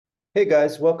Hey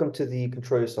guys, welcome to the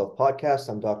Control Yourself podcast.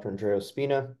 I'm Dr. Andrea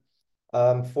Spina.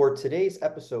 For today's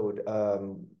episode,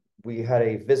 we had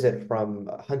a visit from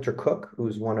Hunter Cook,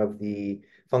 who's one of the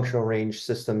functional range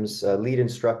systems lead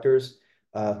instructors,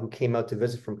 who came out to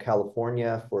visit from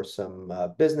California for some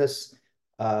business.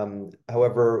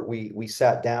 However, we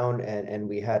sat down and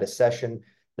we had a session.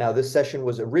 Now, this session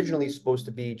was originally supposed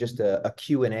to be just a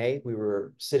Q&A. We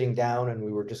were sitting down and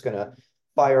we were just going to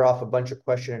fire off a bunch of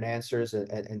question and answers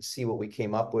and see what we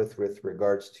came up with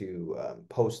regards to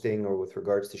posting or with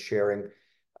regards to sharing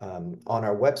on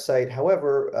our website.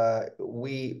 However,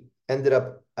 we ended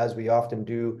up, as we often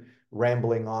do,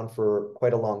 rambling on for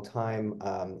quite a long time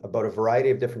about a variety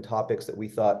of different topics that we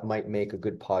thought might make a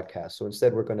good podcast. So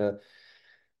instead, we're going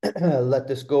to let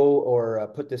this go or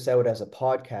put this out as a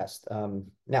podcast.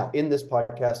 Now, in this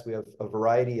podcast, we have a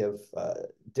variety of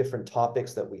different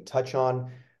topics that we touch on,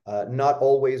 not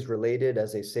always related.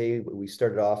 As I say, we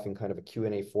started off in kind of a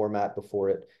Q&A format before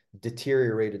it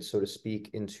deteriorated, so to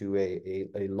speak, into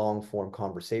a long form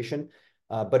conversation.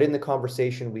 But in the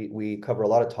conversation, we cover a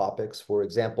lot of topics. For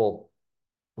example,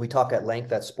 we talk at length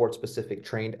about sports specific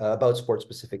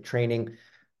training.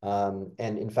 And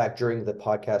in fact, during the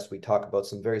podcast, we talk about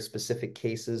some very specific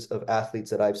cases of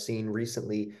athletes that I've seen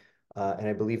recently, and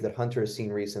I believe that Hunter has seen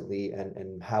recently,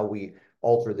 and how we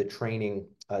alter the training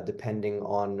depending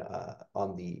on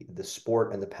the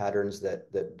sport and the patterns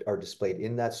that are displayed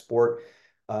in that sport.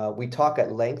 We talk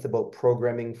at length about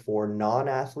programming for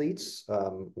non-athletes,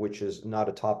 which is not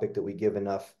a topic that we give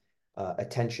enough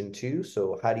attention to.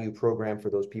 So how do you program for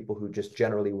those people who just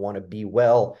generally want to be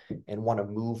well and want to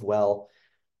move well?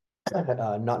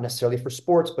 Not necessarily for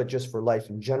sports, but just for life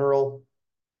in general.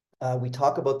 We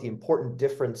talk about the important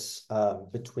difference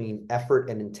between effort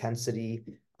and intensity,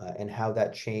 and how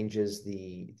that changes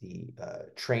the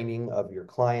training of your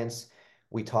clients.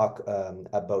 We talk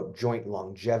about joint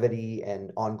longevity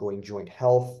and ongoing joint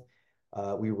health.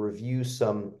 We review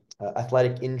some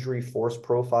athletic injury force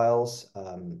profiles,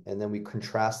 and then we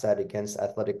contrast that against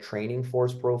athletic training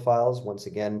force profiles. Once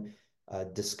again,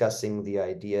 discussing the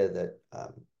idea that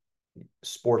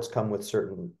sports come with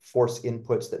certain force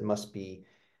inputs that must be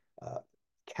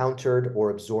countered or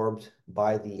absorbed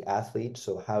by the athlete.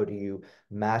 So how do you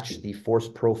match the force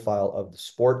profile of the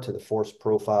sport to the force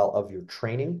profile of your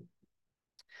training?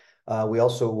 We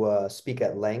also speak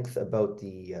at length about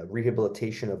the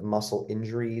rehabilitation of muscle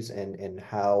injuries and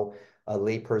how a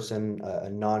layperson, a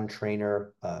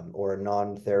non-trainer, or a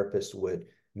non-therapist would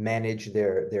manage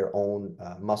their own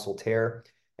muscle tear,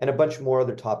 and a bunch more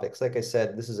other topics. Like I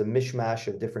said, this is a mishmash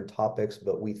of different topics,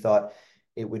 but we thought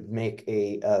it would make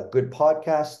a good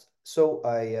podcast. So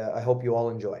I hope you all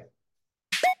enjoy.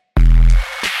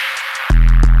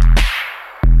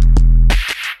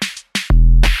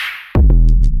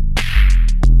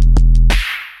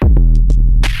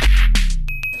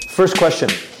 First question,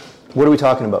 what are we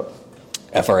talking about?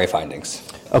 FRA findings.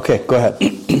 Okay, go ahead.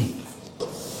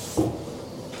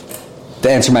 The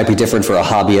answer might be different for a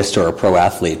hobbyist or a pro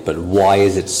athlete, but why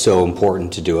is it so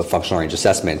important to do a functional range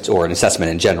assessment or an assessment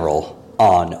in general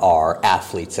on our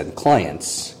athletes and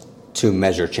clients to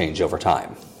measure change over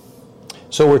time?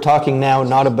 So we're talking now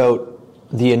not about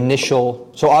the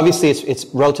initial, so obviously it's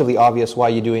relatively obvious why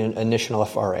you do an initial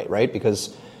FRA, right?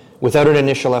 Because without an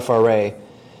initial FRA,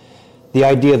 the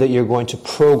idea that you're going to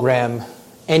program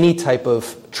any type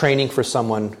of training for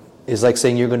someone is like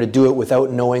saying you're going to do it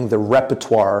without knowing the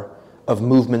repertoire of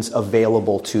movements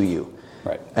available to you.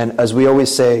 Right. And as we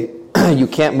always say, you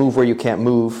can't move where you can't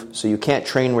move, so you can't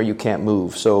train where you can't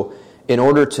move. So in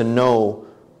order to know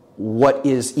what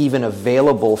is even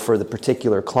available for the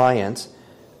particular client,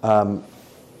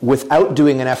 without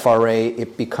doing an FRA,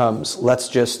 it becomes, let's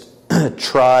just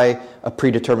try a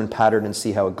predetermined pattern and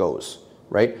see how it goes,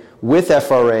 right? With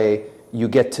FRA, you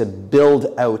get to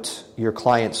build out your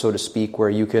client, so to speak, where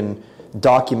you can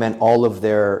document all of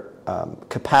their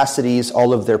capacities,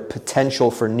 all of their potential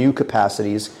for new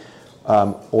capacities,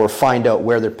 or find out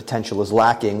where their potential is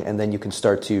lacking, and then you can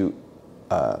start to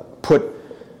put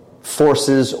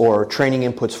forces or training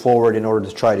inputs forward in order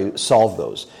to try to solve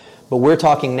those. But we're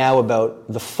talking now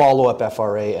about the follow-up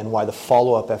FRA and why the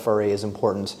follow-up FRA is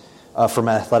important from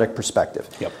an athletic perspective.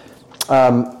 Yep.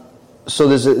 So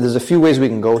there's a few ways we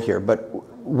can go here, but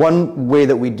one way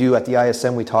that we do at the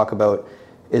ISM we talk about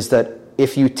is that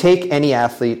if you take any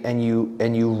athlete and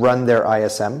you run their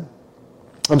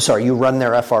you run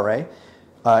their FRA,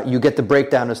 you get the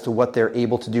breakdown as to what they're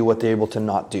able to do, what they're able to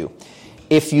not do.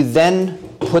 If you then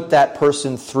put that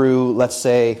person through, let's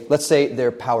say they're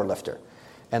a power lifter,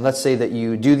 and let's say that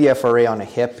you do the FRA on a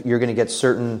hip, you're going to get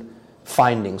certain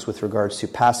findings with regards to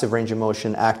passive range of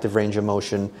motion, active range of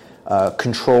motion,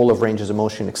 control of ranges of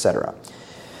motion, etc.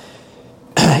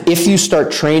 If you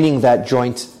start training that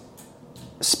joint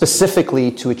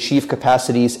specifically to achieve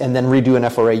capacities and then redo an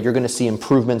FRA, you're going to see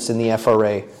improvements in the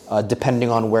FRA depending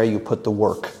on where you put the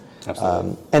work.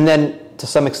 Absolutely. And then to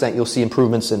some extent you'll see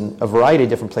improvements in a variety of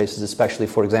different places, especially,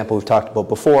 for example, we've talked about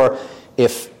before,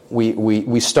 if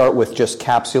we start with just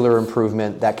capsular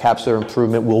improvement, that capsular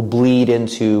improvement will bleed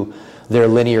into their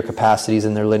linear capacities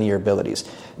and their linear abilities.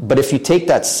 But if you take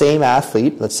that same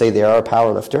athlete, let's say they are a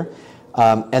powerlifter,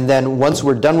 and then once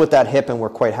we're done with that hip and we're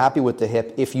quite happy with the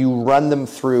hip, if you run them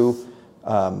through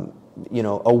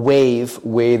a wave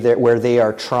where they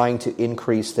are trying to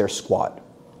increase their squat.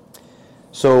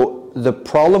 So the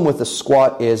problem with a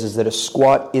squat is that a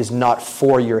squat is not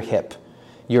for your hip.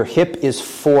 Your hip is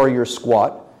for your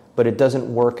squat, but it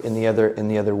doesn't work in the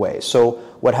other way. So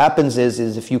what happens is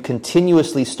if you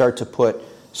continuously start to put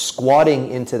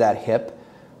squatting into that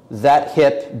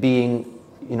hip being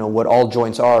what all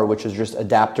joints are, which is just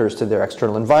adapters to their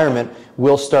external environment,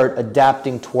 will start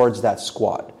adapting towards that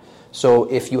squat. So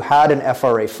if you had an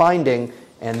FRA finding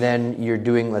and then you're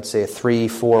doing, let's say, a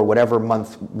 3-4 whatever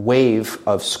month wave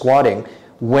of squatting,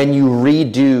 when you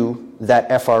redo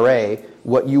that FRA,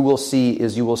 what you will see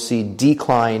is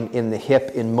decline in the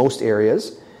hip in most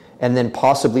areas, and then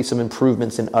possibly some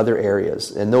improvements in other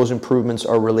areas. And those improvements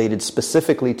are related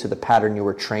specifically to the pattern you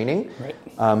were training. Right.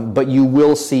 But you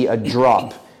will see a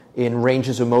drop in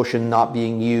ranges of motion not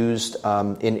being used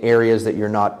in areas that you're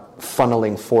not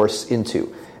funneling force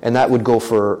into. And that would go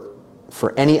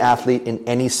for any athlete in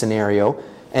any scenario.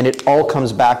 And it all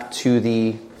comes back to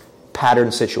the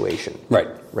pattern situation. Right.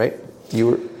 Right?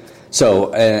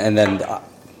 So, and then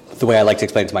the way I like to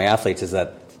explain it to my athletes is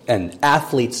that, and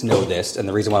athletes know this, and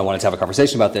the reason why I wanted to have a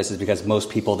conversation about this is because most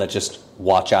people that just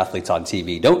watch athletes on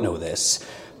TV don't know this.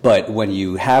 But when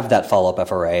you have that follow-up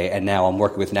FRA, and now I'm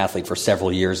working with an athlete for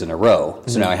several years in a row,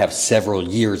 so now I have several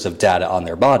years of data on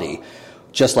their body.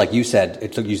 Just like you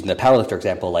said, using the powerlifter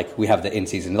example, like we have the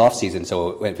in-season and off-season,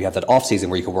 so if you have that off-season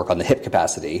where you can work on the hip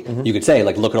capacity, you could say,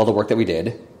 like, look at all the work that we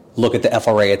did, look at the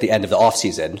FRA at the end of the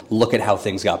off-season, look at how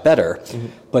things got better.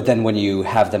 But then when you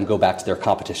have them go back to their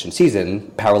competition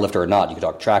season, powerlifter or not, you could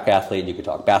talk track athlete, you could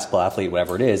talk basketball athlete,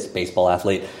 whatever it is, baseball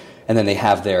athlete, and then they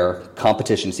have their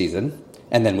competition season,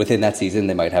 and then within that season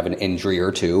they might have an injury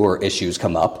or two or issues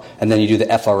come up, and then you do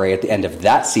the FRA at the end of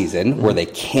that season where they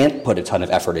can't put a ton of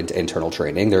effort into internal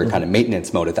training. They're in kind of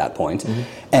maintenance mode at that point.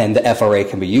 And the FRA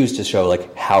can be used to show,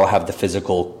 like, how have the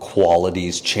physical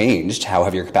qualities changed, how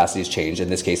have your capacities changed, in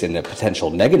this case in a potential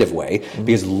negative way,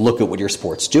 because look at what your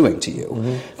sport's doing to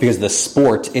you. Because the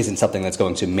sport isn't something that's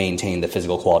going to maintain the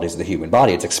physical qualities of the human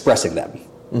body, it's expressing them.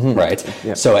 Right?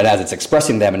 Yep. So and as it's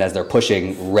expressing them and as they're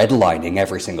pushing redlining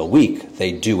every single week,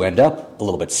 they do end up a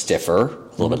little bit stiffer,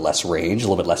 a little bit less range, a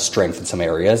little bit less strength in some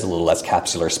areas, a little less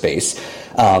capsular space.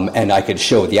 And I could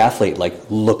show the athlete, like,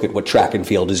 look at what track and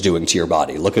field is doing to your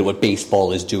body. Look at what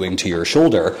baseball is doing to your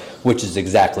shoulder, which is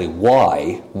exactly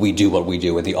why we do what we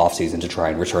do in the off-season to try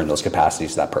and return those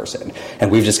capacities to that person.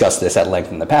 And we've discussed this at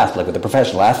length in the past. Like with a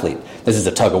professional athlete, this is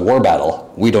a tug-of-war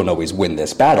battle. We don't always win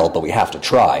this battle, but we have to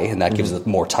try, and that gives us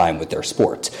more time with their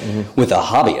sport. With a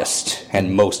hobbyist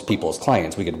and most people's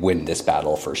clients, we could win this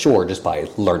battle for sure just by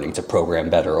learning to program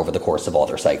better over the course of all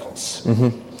their cycles.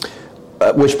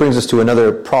 Which brings us to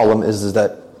another problem is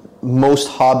that most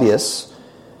hobbyists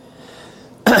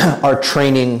are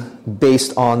training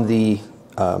based on the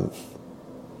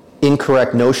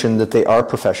incorrect notion that they are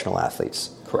professional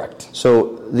athletes. Correct.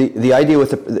 So the idea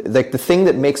with the thing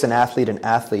that makes an athlete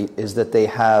is that they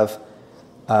have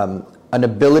an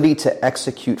ability to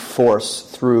execute force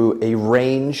through a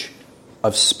range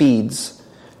of speeds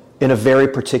in a very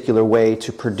particular way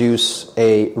to produce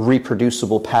a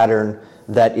reproducible pattern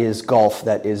that is golf,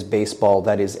 that is baseball,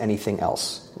 that is anything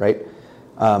else, right?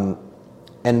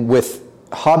 And with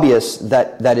hobbyists,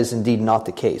 that is indeed not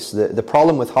the case. The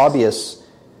problem with hobbyists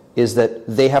is that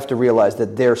they have to realize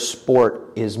that their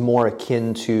sport is more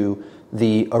akin to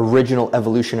the original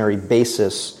evolutionary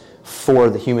basis for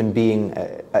the human being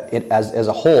as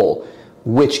a whole,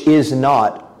 which is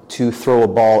not to throw a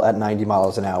ball at 90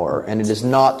 miles an hour, and it is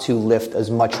not to lift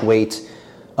as much weight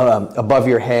above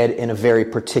your head in a very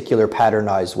particular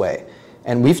patternized way.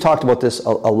 And we've talked about this a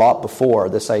lot before,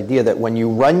 this idea that when you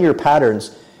run your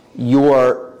patterns,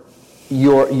 you're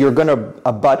going to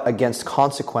abut against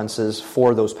consequences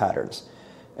for those patterns.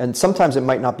 And sometimes it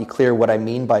might not be clear what I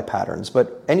mean by patterns,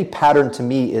 but any pattern to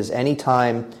me is any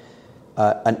time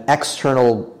an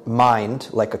external mind,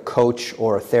 like a coach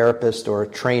or a therapist or a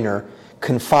trainer,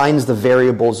 confines the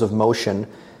variables of motion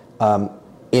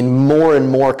in more and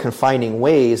more confining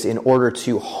ways in order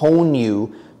to hone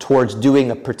you towards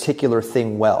doing a particular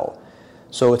thing well.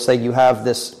 So it's like you have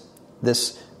this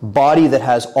body that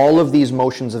has all of these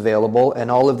motions available, and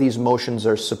all of these motions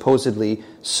are supposedly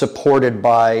supported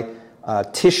by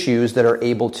tissues that are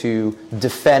able to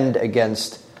defend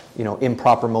against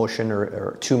improper motion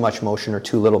or too much motion or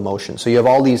too little motion. So you have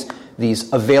all these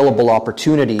available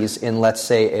opportunities in, let's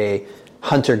say, a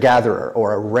hunter-gatherer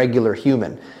or a regular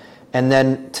human. And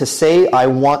then to say I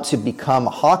want to become a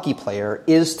hockey player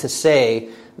is to say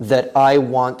that I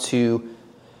want to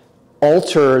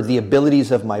alter the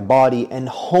abilities of my body and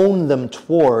hone them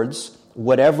towards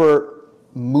whatever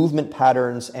movement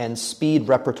patterns and speed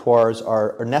repertoires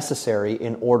are necessary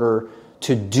in order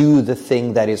to do the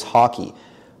thing that is hockey.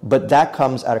 But that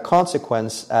comes at a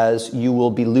consequence, as you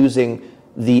will be losing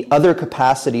the other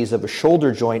capacities of a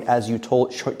shoulder joint as you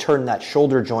turn that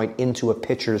shoulder joint into a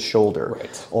pitcher's shoulder,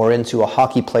 right, or into a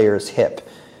hockey player's hip.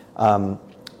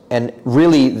 And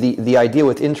really, the idea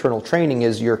with internal training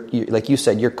is, like you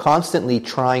said, you're constantly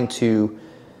trying to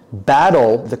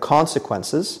battle the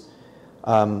consequences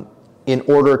in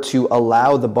order to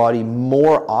allow the body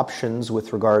more options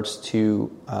with regards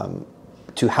to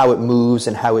how it moves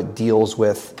and how it deals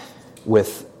with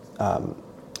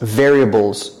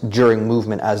variables during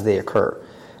movement as they occur.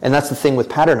 And that's the thing with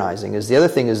patternizing. The other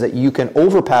thing is that you can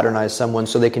over-patternize someone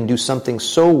so they can do something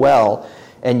so well,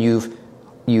 and you've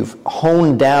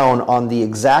honed down on the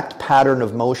exact pattern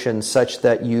of motion such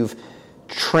that you've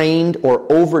trained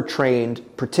or overtrained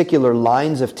particular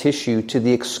lines of tissue to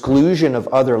the exclusion of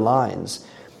other lines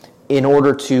in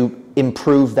order to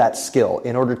improve that skill,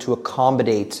 in order to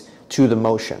accommodate to the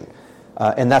motion.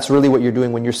 And that's really what you're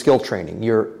doing when you're skill training.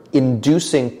 You're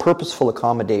inducing purposeful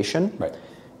accommodation, right,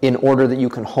 in order that you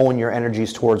can hone your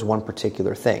energies towards one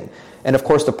particular thing. And of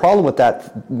course, the problem with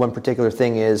that one particular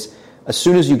thing is, as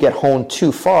soon as you get honed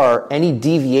too far, any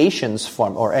deviations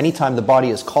from, or any time the body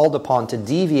is called upon to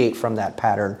deviate from that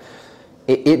pattern,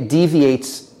 it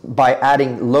deviates by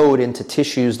adding load into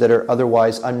tissues that are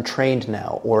otherwise untrained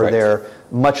now, or right, they're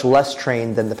much less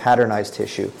trained than the patternized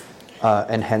tissue,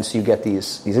 and hence you get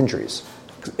these injuries.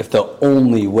 If the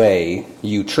only way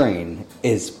you train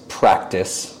is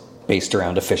practice based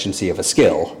around efficiency of a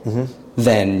skill, mm-hmm,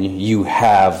 then you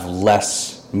have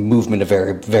less movement of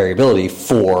variability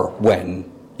for when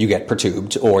you get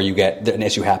perturbed, or you get an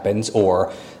issue happens,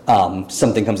 or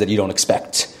something comes that you don't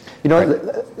expect. Right?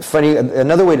 Funny,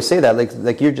 another way to say that,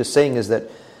 like you're just saying, is that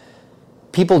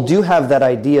people do have that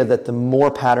idea that the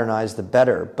more patternized, the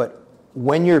better. But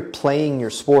when you're playing your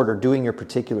sport or doing your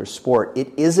particular sport,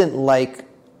 it isn't like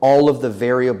all of the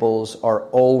variables are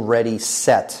already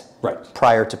set, right,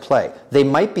 prior to play. They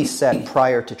might be set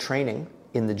prior to training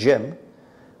in the gym,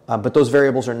 but those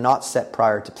variables are not set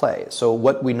prior to play. So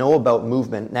what we know about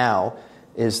movement now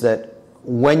is that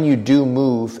when you do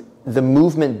move, the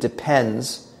movement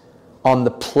depends on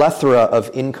the plethora of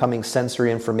incoming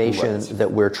sensory information, right,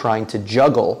 that we're trying to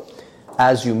juggle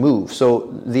as you move.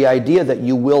 So the idea that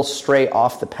you will stray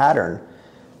off the pattern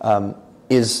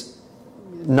is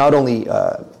not only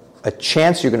a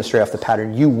chance you're going to stray off the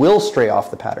pattern, you will stray off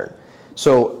the pattern.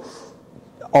 So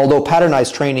although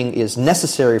patternized training is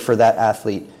necessary for that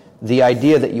athlete, the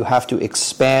idea that you have to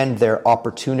expand their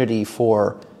opportunity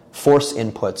for force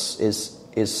inputs is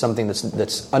something that's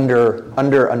it's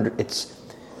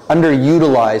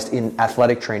underutilized in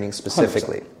athletic training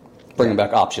specifically. 100%. Bringing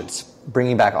back options.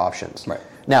 Bringing back options. Right.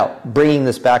 Now, bringing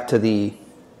this back to the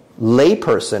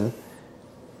layperson,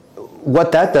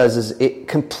 what that does is it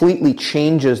completely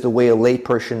changes the way a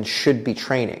layperson should be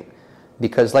training.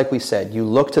 Because like we said, you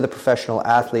look to the professional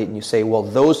athlete and you say, well,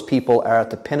 those people are at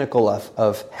the pinnacle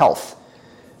of health.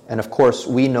 And of course,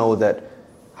 we know that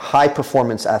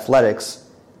high-performance athletics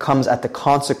comes at the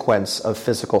consequence of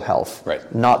physical health,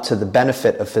 right, not to the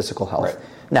benefit of physical health. Right.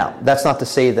 Now, that's not to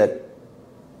say that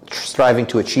striving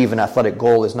to achieve an athletic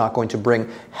goal is not going to bring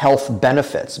health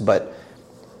benefits, but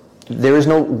there is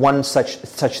no one such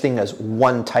thing as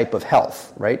one type of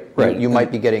health, right? Right. You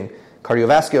might be getting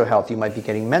cardiovascular health, you might be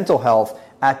getting mental health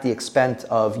at the expense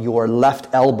of your left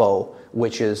elbow,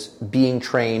 which is being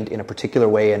trained in a particular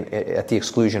way and at the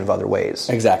exclusion of other ways.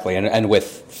 Exactly, and with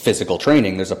physical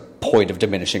training, there's a point of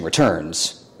diminishing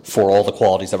returns for all the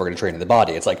qualities that we're going to train in the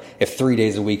body. It's like if 3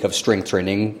 days a week of strength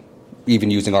training,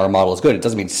 even using our model, is good, it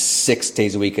doesn't mean 6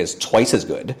 days a week is twice as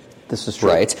good. This is true.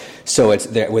 Right? So it's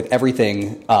there with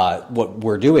everything. What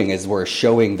we're doing is we're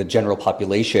showing the general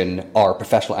population our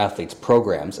professional athletes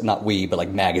programs, not we, but like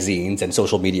magazines and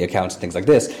social media accounts and things like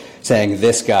this, saying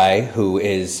this guy who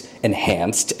is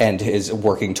enhanced and is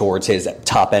working towards his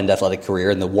top end athletic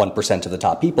career, and the 1% of the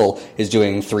top people is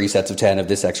doing 3 sets of 10 of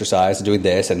this exercise and doing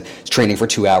this and training for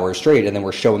 2 hours straight. And then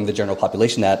we're showing the general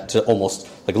population that to almost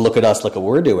like, look at us, look at what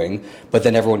we're doing. But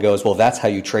then everyone goes, well, that's how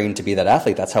you train to be that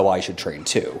athlete. That's how I should train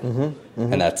too.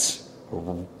 And that's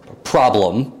a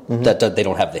problem that they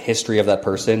don't have the history of that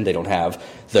person. They don't have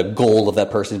the goal of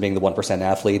that person being the 1%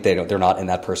 athlete. They're not in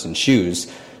that person's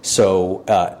shoes. So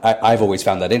I've always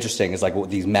found that interesting is like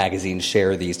these magazines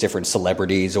share these different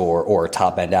celebrities or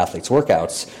top end athletes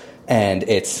workouts, and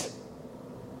it's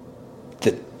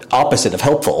the opposite of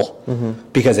helpful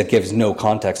because it gives no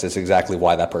context as exactly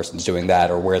why that person's doing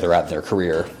that or where they're at in their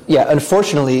career. Yeah,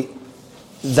 unfortunately,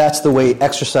 that's the way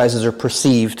exercises are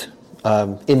perceived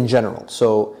in general.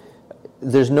 So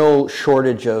there's no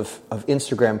shortage of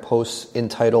Instagram posts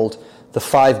entitled "The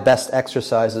 5 best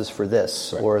exercises for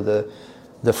this," right, or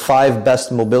the 5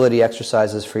 best mobility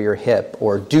exercises for your hip,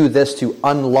 or do this to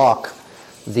unlock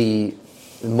the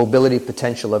mobility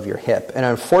potential of your hip. And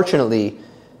unfortunately,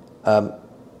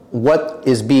 what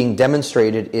is being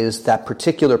demonstrated is that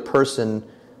particular person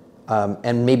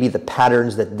and maybe the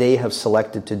patterns that they have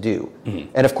selected to do.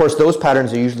 And of course, those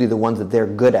patterns are usually the ones that they're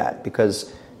good at,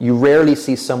 because you rarely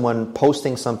see someone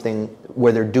posting something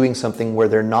where they're doing something where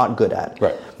they're not good at.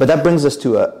 Right. But that brings us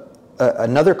to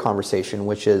another conversation,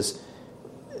 which is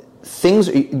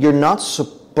you're not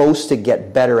supposed to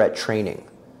get better at training.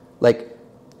 Like,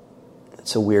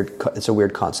 it's a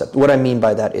weird concept. What I mean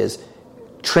by that is,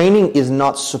 training is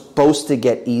not supposed to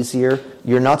get easier.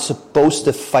 You're not supposed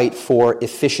to fight for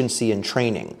efficiency in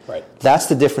training. Right. That's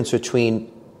the difference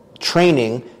between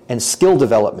training and skill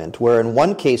development, where in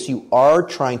one case you are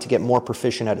trying to get more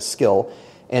proficient at a skill,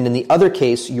 and in the other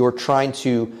case you're trying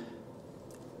to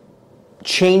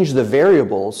change the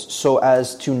variables so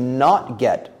as to not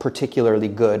get particularly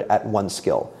good at one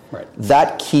skill. Right.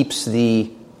 That keeps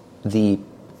the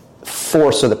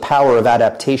force or the power of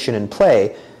adaptation in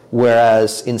play.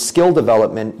 Whereas in skill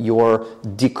development, you're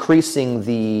decreasing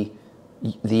the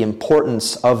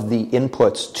importance of the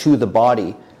inputs to the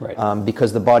body, right,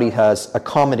 because the body has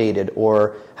accommodated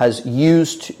or has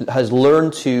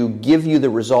learned to give you the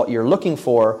result you're looking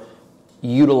for,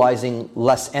 utilizing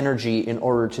less energy in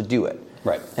order to do it.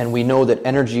 Right. And we know that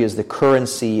energy is the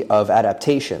currency of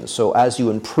adaptation. So as you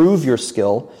improve your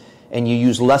skill and you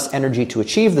use less energy to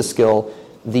achieve the skill,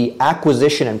 the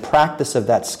acquisition and practice of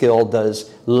that skill does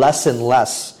less and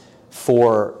less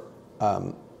for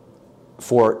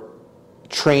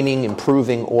training,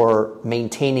 improving, or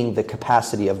maintaining the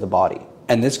capacity of the body.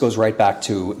 And this goes right back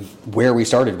to where we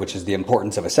started, which is the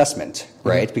importance of assessment,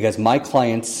 right? Because my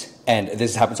clients, and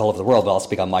this happens all over the world, but I'll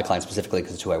speak on my clients specifically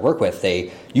because it's who I work with, they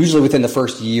usually within the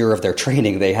first year of their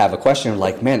training, they have a question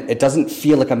like, man, it doesn't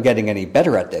feel like I'm getting any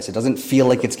better at this. It doesn't feel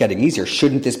like it's getting easier.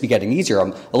 Shouldn't this be getting easier?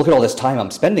 Look at all this time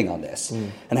I'm spending on this.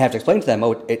 And I have to explain to them,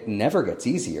 it never gets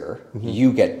easier.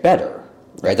 You get better.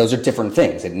 Right? Those are different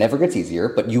things. It never gets easier,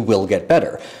 but you will get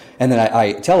better. And then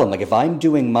I tell them, like, if I'm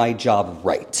doing my job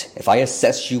right, if I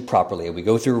assess you properly, and we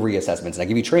go through reassessments, and I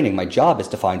give you training, my job is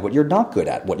to find what you're not good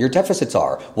at, what your deficits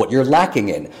are, what you're lacking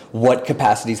in, what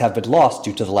capacities have been lost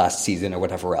due to the last season or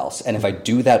whatever else. And if I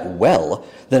do that well,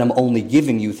 then I'm only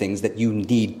giving you things that you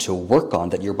need to work on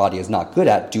that your body is not good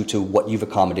at due to what you've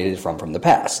accommodated from the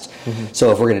past.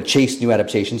 So if we're going to chase new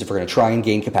adaptations, if we're going to try and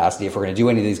gain capacity, if we're going to do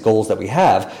any of these goals that we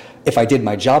have, if I did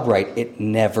my job right, it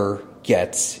never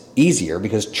gets easier,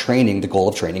 because the goal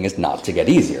of training is not to get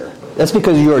easier. That's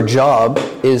because your job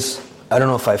is, I don't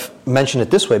know if I've mentioned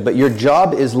it this way, but your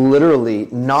job is literally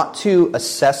not to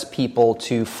assess people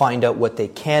to find out what they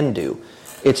can do.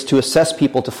 It's to assess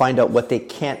people to find out what they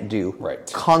can't do,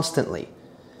 right, constantly.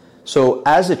 So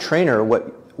as a trainer,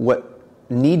 what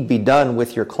need be done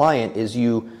with your client is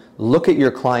you look at your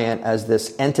client as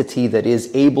this entity that is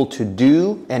able to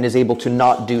do and is able to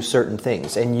not do certain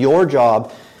things. And your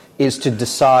job is to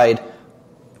decide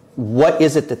what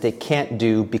is it that they can't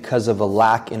do because of a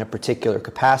lack in a particular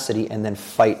capacity, and then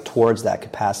fight towards that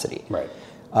capacity. Right.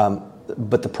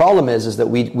 But the problem is that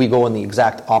we go in the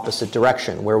exact opposite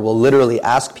direction, where we'll literally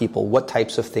ask people, what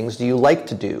types of things do you like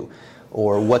to do?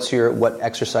 Or what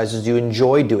exercises do you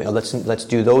enjoy doing? Let's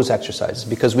do those exercises,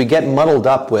 because we get muddled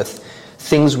up with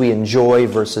things we enjoy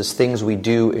versus things we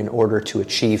do in order to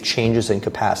achieve changes in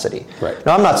capacity. Right.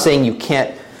 Now, I'm not saying you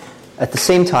can't, at the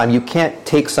same time, you can't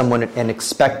take someone and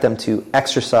expect them to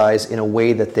exercise in a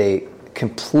way that they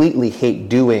completely hate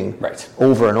doing, right,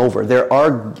 over and over. There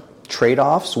are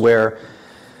trade-offs where,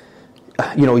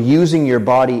 using your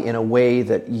body in a way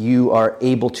that you are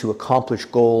able to accomplish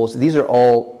goals. These are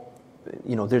all,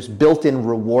 there's built-in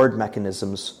reward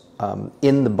mechanisms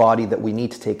in the body that we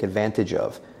need to take advantage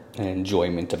of. And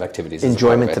enjoyment of activities.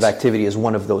 Enjoyment of activity is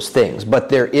one of those things. But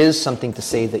there is something to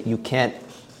say that you can't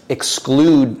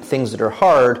exclude things that are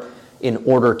hard in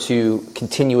order to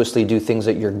continuously do things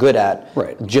that you're good at,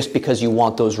 right, just because you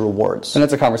want those rewards. And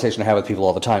that's a conversation I have with people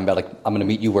all the time about, like, I'm going to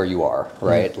meet you where you are,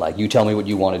 right? Mm-hmm. Like, you tell me what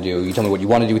you want to do, you tell me what you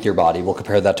want to do with your body, we'll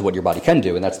compare that to what your body can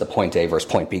do, and that's the point A versus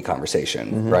point B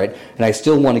conversation, mm-hmm, right? And I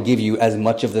still want to give you as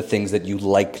much of the things that you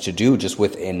like to do, just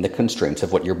within the constraints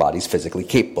of what your body's physically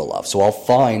capable of. So I'll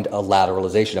find a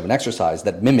lateralization of an exercise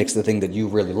that mimics the thing that you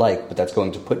really like, but that's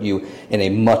going to put you in a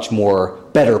much more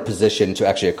better position to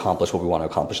actually accomplish what we want to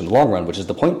accomplish in the long run, which is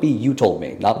the point B you told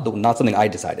me, not something I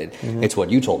decided. Mm-hmm. It's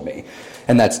what you told me.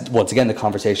 And that's, once again, the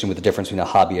conversation with the difference between a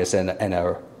hobbyist and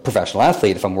a professional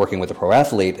athlete. If I'm working with a pro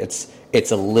athlete,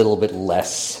 it's a little bit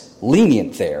less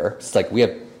lenient there. It's like, we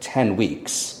have 10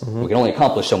 weeks. Mm-hmm. We can only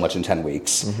accomplish so much in 10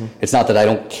 weeks. Mm-hmm. It's not that I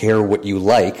don't care what you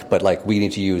like, but like, we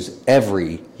need to use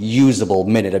every usable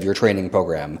minute of your training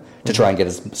program to try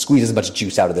and squeeze as much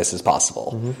juice out of this as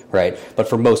possible, right? But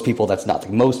for most people, that's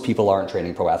nothing. Most people aren't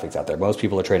training pro athletes out there. Most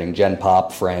people are training gen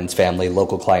pop, friends, family,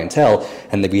 local clientele,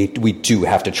 and we do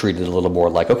have to treat it a little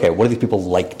more like, okay, what do these people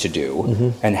like to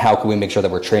do? And how can we make sure that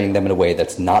we're training them in a way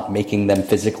that's not making them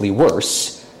physically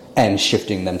worse, and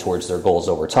shifting them towards their goals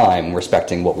over time,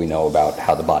 respecting what we know about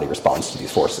how the body responds to these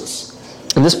forces.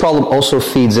 And this problem also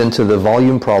feeds into the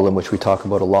volume problem, which we talk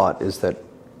about a lot, is that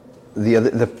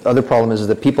the other problem is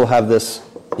that people have this,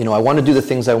 I want to do the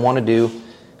things I want to do,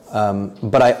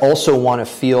 but I also want to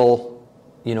feel,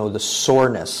 the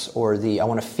soreness, or I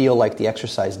want to feel like the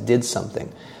exercise did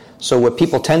something. So what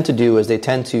people tend to do is they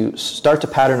tend to start to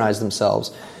patternize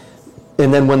themselves,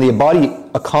 and then when the body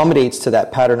accommodates to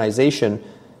that patternization,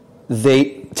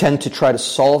 they tend to try to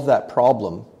solve that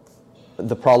problem.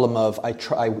 The problem of, I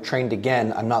trained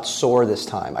again, I'm not sore this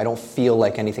time, I don't feel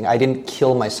like anything, I didn't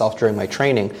kill myself during my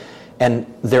training.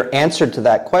 And their answer to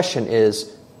that question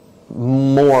is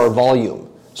more volume.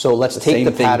 So let's take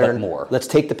the pattern,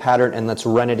 and let's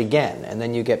run it again. And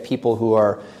then you get people who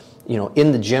are,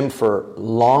 in the gym for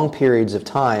long periods of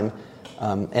time,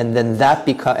 and then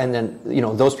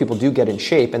those people do get in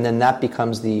shape, and then that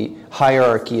becomes the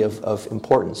hierarchy of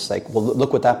importance. Like, well,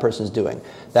 look what that person's doing.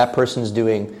 That person's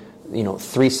doing,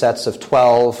 3 sets of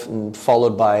 12, and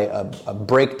followed by a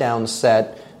breakdown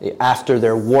set after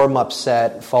their warm-up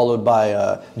set, followed by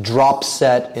a drop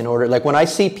set in order. Like, when I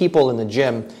see people in the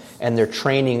gym and they're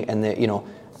training, and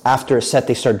after a set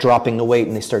they start dropping the weight,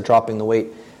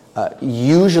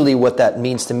 usually what that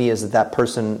means to me is that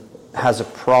person has a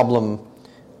problem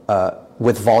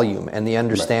with volume, and the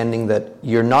understanding that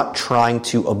you're not trying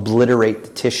to obliterate the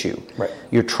tissue. Right.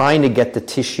 You're trying to get the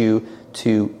tissue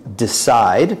to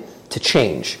decide to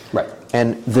change. Right.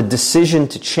 And the decision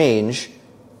to change,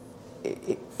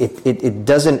 it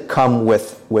doesn't come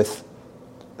with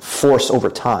force over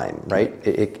time, right?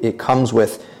 It comes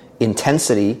with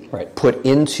intensity put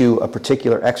into a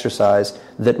particular exercise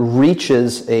that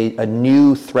reaches a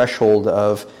new threshold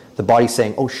of the body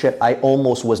saying, oh shit, I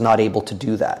almost was not able to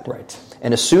do that. Right.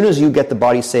 And as soon as you get the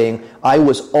body saying, I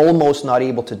was almost not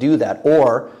able to do that,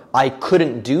 or I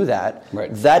couldn't do that,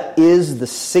 that is the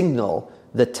signal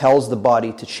that tells the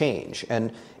body to change.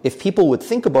 And if people would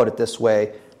think about it this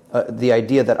way, the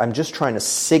idea that I'm just trying to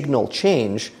signal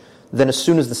change, then as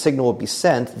soon as the signal would be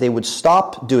sent, they would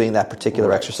stop doing that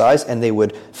particular exercise, and they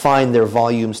would find their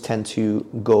volumes tend to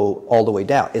go all the way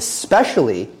down,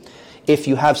 especially if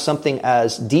you have something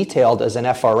as detailed as an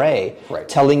FRA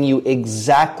telling you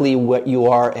exactly what you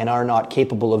are and are not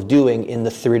capable of doing in the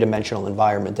three-dimensional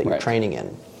environment that you're training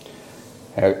in.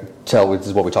 This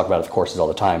is what we talk about at courses all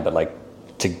the time, but like,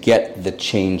 to get the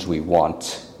change we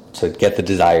want, to get the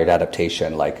desired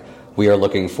adaptation, like, we are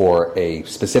looking for a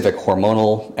specific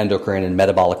hormonal, endocrine, and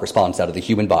metabolic response out of the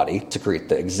human body to create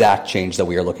the exact change that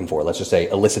we are looking for. Let's just say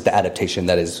elicit the adaptation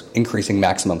that is increasing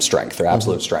maximum strength or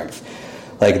absolute strength.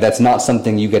 Like, that's not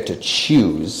something you get to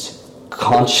choose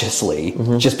consciously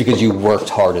just because you worked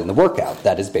hard in the workout.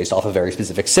 That is based off a very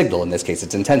specific signal. In this case,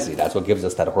 it's intensity. That's what gives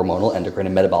us that hormonal, endocrine,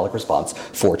 and metabolic response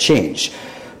for change.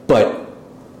 But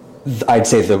I'd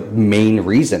say the main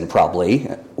reason probably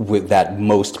that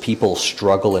most people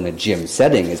struggle in a gym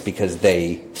setting is because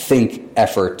they think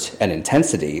effort and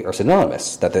intensity are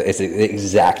synonymous, that it's the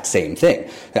exact same thing.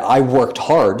 I worked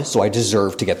hard, so I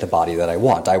deserve to get the body that I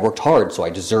want. I worked hard, so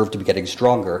I deserve to be getting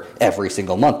stronger every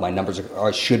single month. My numbers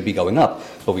should be going up.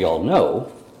 But we all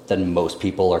know then most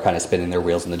people are kind of spinning their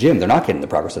wheels in the gym. They're not getting the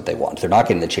progress that they want. They're not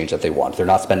getting the change that they want. They're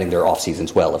not spending their off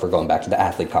seasons well, if we're going back to the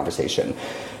athlete conversation.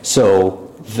 So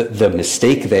the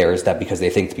mistake there is that because they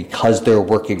think because they're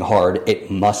working hard, it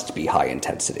must be high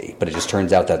intensity. But it just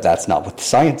turns out that that's not what the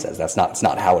science says. It's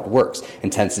not how it works.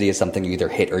 Intensity is something you either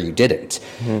hit or you didn't.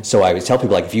 Mm-hmm. So I always tell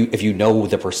people, like, if you know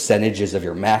the percentages of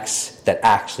your max that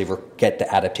actually get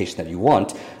the adaptation that you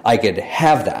want, I could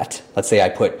have that. Let's say I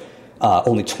put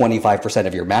only 25%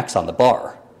 of your max on the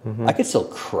bar. Mm-hmm. I could still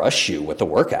crush you with the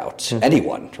workout. Mm-hmm.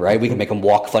 Anyone, right? We can make them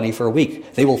walk funny for a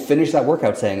week. They will finish that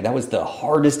workout saying, that was the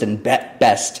hardest and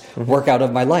best workout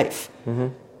of my life. Mm-hmm.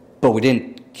 But we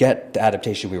didn't get the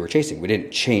adaptation we were chasing. We didn't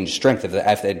change strength. If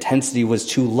the intensity was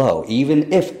too low,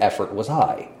 even if effort was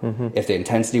high, if the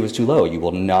intensity was too low, you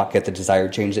will not get the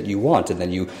desired change that you want. And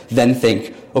then you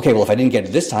think, okay, well, if I didn't get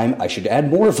it this time, I should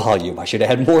add more volume. I should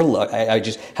add more luck. I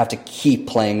just have to keep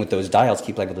playing with those dials,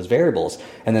 keep playing with those variables.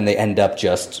 And then they end up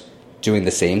just doing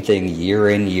the same thing year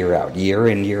in, year out, year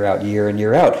in, year out, year in,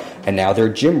 year out. And now they're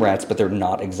gym rats, but they're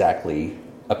not exactly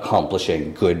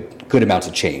accomplishing good amounts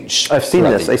of change. I've seen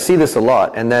this. I see this a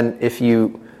lot. And then if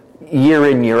you, year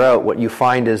in, year out, what you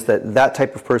find is that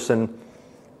type of person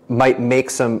might make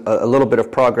a little bit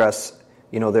of progress.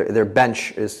 You know, their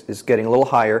bench is getting a little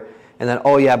higher. And then,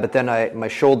 but then my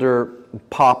shoulder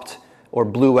popped or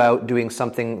blew out doing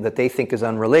something that they think is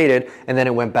unrelated, and then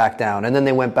it went back down. And then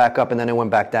they went back up, and then it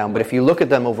went back down. But if you look at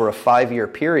them over a 5-year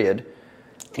period,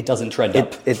 it doesn't trend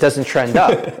up. It doesn't trend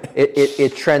up.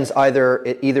 It trends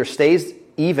it either stays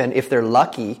even if they're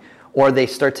lucky, or they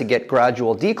start to get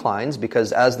gradual declines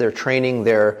because as they're training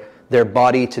their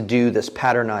body to do this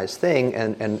patternized thing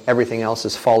and everything else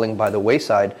is falling by the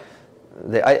wayside.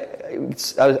 I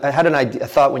had an idea, a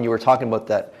thought when you were talking about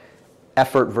that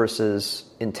effort versus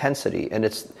intensity, and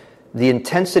the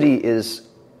intensity is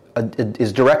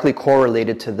directly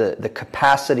correlated to the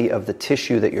capacity of the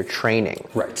tissue that you're training.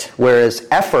 Right. Whereas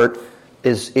effort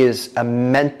is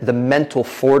the mental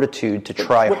fortitude to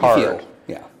try hard,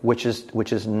 which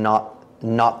is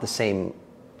not the same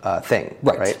thing.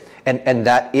 Right. And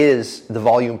that is the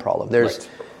volume problem.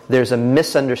 There's a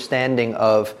misunderstanding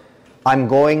of I'm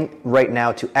going right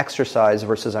now to exercise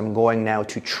versus I'm going now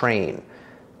to train.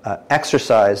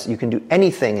 Exercise, you can do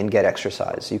anything and get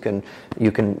exercise. You can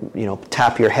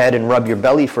tap your head and rub your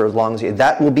belly for as long as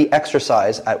that will be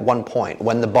exercise at one point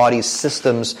when the body's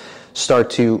systems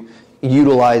start to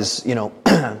utilize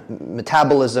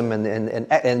metabolism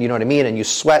and you know what I mean, and you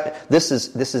sweat. This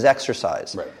is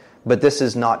exercise, right? But this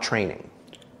is not training.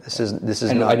 This is.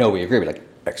 And not, I know we agree, but like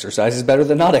exercise is better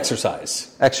than not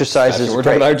exercise. Exercise is we're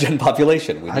talking about our gen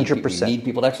population. 100%. We need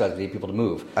people to exercise. We need people to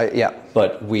move. Yeah,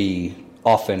 but we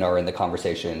often are in the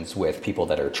conversations with people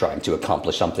that are trying to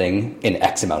accomplish something in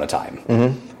X amount of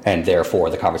time. And therefore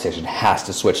the conversation has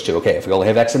to switch to, okay, if we only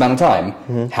have X amount of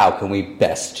time, how can we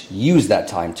best use that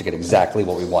time to get exactly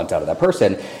what we want out of that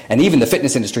person? And even the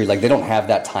fitness industry, like, they don't have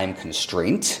that time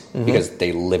constraint because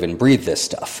they live and breathe this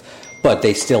stuff. But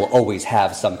they still always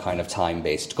have some kind of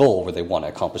time-based goal where they want to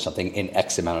accomplish something in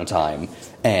X amount of time.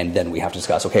 And then we have to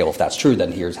discuss, okay, well, if that's true,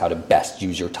 then here's how to best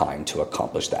use your time to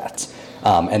accomplish that.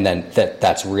 And then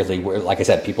that's really where, like I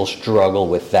said, people struggle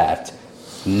with that,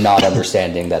 not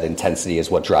understanding that intensity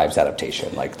is what drives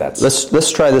adaptation. Like, that's...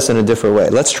 Let's try this in a different way.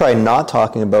 Let's try not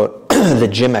talking about the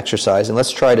gym exercise, and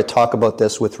let's try to talk about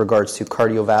this with regards to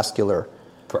cardiovascular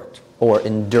or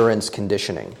endurance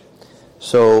conditioning.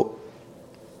 So,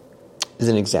 as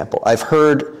an example, I've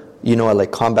heard,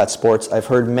 like combat sports, I've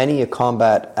heard many a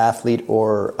combat athlete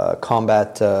or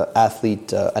combat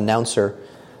athlete announcer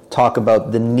talk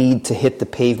about the need to hit the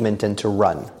pavement and to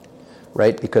run,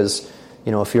 right? Because,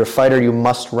 if you're a fighter, you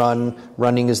must run.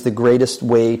 Running is the greatest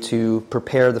way to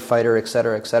prepare the fighter, et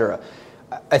cetera, et cetera.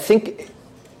 I think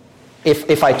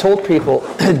if I told people,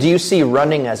 do you see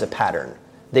running as a pattern?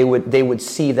 They would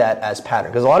see that as pattern,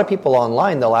 because a lot of people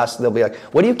online they'll be like,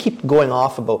 what do you keep going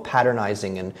off about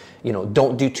patternizing and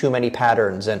don't do too many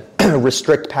patterns and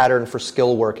restrict pattern for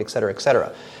skill work, et cetera, et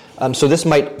cetera. So this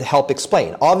might help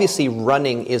explain. Obviously,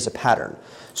 running is a pattern.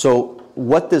 So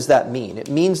what does that mean? It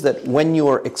means that when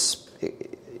you're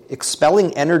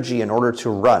expelling energy in order to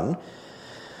run,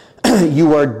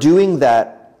 you are doing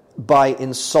that by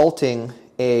insulting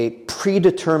a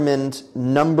predetermined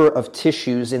number of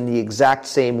tissues in the exact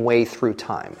same way through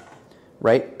time,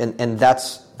 right? And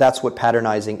that's what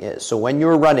patternizing is. So when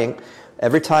you're running,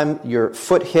 every time your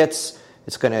foot hits,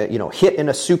 it's going to hit in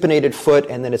a supinated foot,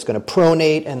 and then it's going to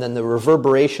pronate, and then the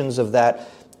reverberations of that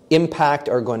impact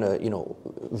are going to,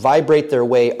 vibrate their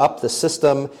way up the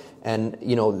system, and,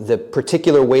 the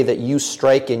particular way that you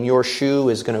strike in your shoe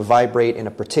is going to vibrate in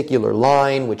a particular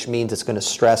line, which means it's going to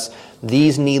stress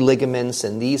these knee ligaments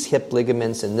and these hip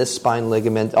ligaments and this spine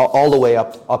ligament, all the way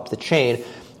up the chain,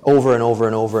 over and over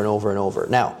and over and over and over.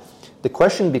 Now, the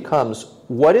question becomes,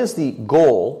 what is the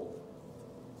goal?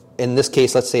 In this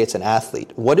case, let's say it's an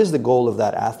athlete. What is the goal of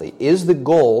that athlete? Is the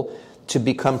goal to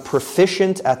become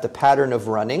proficient at the pattern of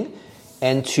running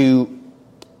and to,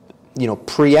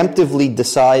 preemptively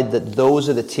decide that those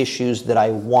are the tissues that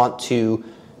I want to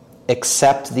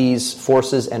accept these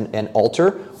forces and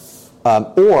alter?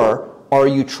 Or are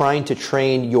you trying to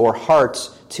train your heart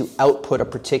to output a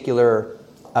particular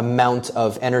amount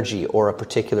of energy or a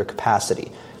particular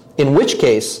capacity? In which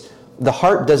case, the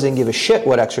heart doesn't give a shit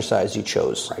what exercise you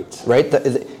chose. Right?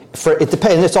 It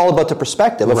depends. It's all about the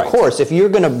perspective. Of course, if you're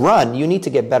going to run, you need to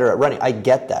get better at running. I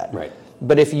get that. Right.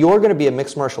 But if you're going to be a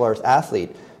mixed martial arts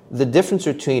athlete, the difference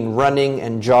between running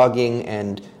and jogging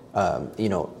and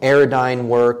aerodyne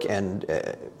work and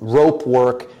rope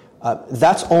work,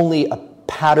 that's only a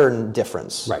pattern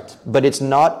difference. Right. But it's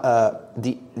not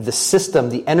the system,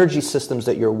 the energy systems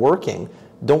that you're working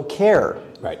don't care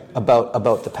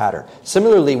about the pattern.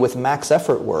 Similarly, with max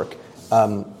effort work,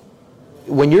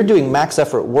 when you're doing max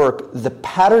effort work, the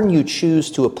pattern you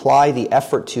choose to apply the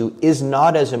effort to is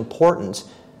not as important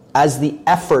as the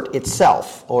effort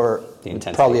itself, or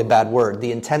probably a bad word,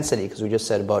 the intensity, because we just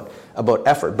said about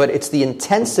effort. But it's the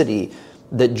intensity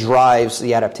that drives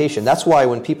the adaptation. That's why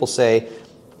when people say,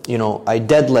 I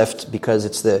deadlift because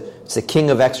it's the king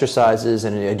of exercises,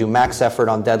 and I do max effort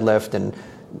on deadlift, and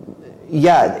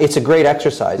yeah, it's a great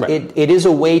exercise. Right. It is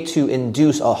a way to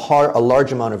induce a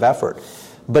large amount of effort.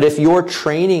 But if you're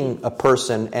training a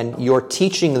person and you're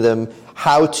teaching them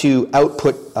how to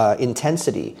output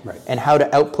intensity and how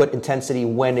to output intensity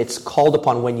when it's called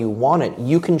upon, when you want it,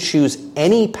 you can choose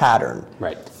any pattern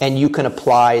and you can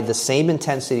apply the same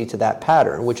intensity to that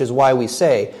pattern, which is why we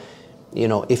say,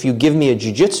 if you give me a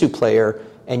jiu-jitsu player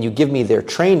and you give me their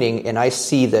training and I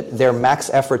see that their max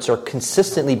efforts are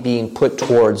consistently being put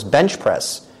towards bench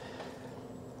press,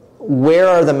 where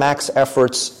are the max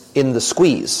efforts in the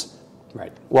squeeze?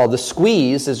 Right. Well, the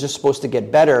squeeze is just supposed to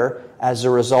get better as a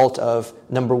result of,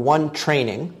 number one,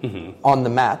 training on the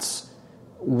mats,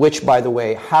 which, by the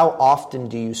way, how often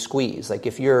do you squeeze? Like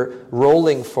if you're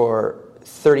rolling for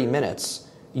 30 minutes,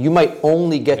 you might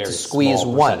only get to squeeze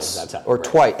once or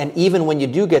twice. And even when you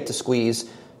do get to squeeze,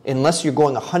 unless you're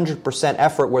going 100%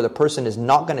 effort where the person is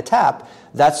not going to tap,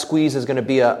 that squeeze is going to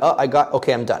be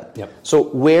I'm done. Yep. So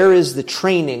where is the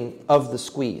training of the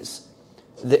squeeze?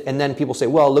 And then people say,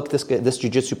 well, look, this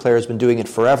jiu-jitsu player has been doing it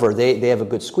forever. They have a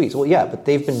good squeeze. Well, yeah, but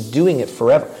they've been doing it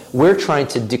forever. We're trying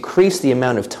to decrease the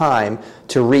amount of time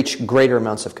to reach greater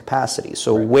amounts of capacity.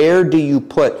 So where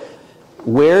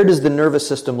does the nervous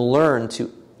system learn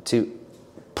to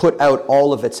put out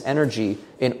all of its energy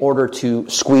in order to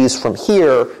squeeze from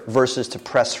here versus to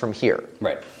press from here?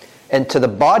 Right. And to the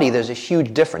body, there's a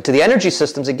huge difference. To the energy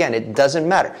systems, again, it doesn't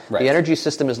matter. Right. The energy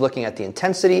system is looking at the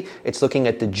intensity. It's looking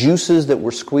at the juices that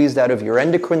were squeezed out of your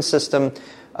endocrine system.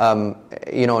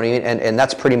 You know what I mean? And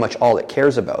that's pretty much all it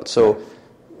cares about. So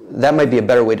that might be a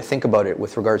better way to think about it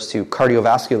with regards to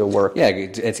cardiovascular work. Yeah,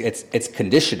 it's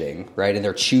conditioning, right?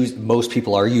 And most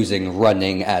people are using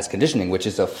running as conditioning, which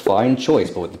is a fine choice.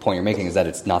 But what the point you're making is that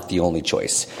it's not the only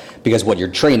choice, because what you're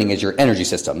training is your energy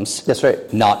systems. That's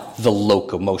right. Not the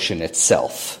locomotion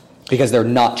itself. Because they're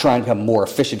not trying to become more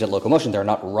efficient at locomotion. They're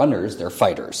not runners, they're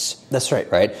fighters. That's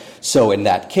right. Right? So in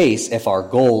that case, if our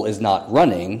goal is not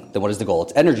running, then what is the goal?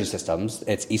 It's energy systems.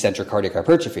 It's eccentric cardiac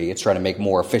hypertrophy. It's trying to make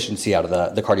more efficiency out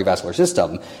of the cardiovascular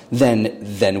system.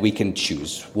 Then we can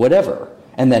choose whatever.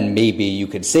 And then maybe you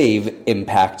could save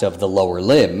impact of the lower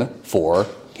limb for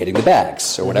hitting the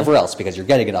bags or whatever else, because you're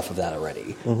getting enough of that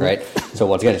already, right? So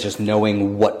once again, it's just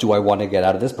knowing, what do I want to get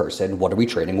out of this person? What are we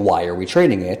training? Why are we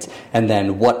training it? And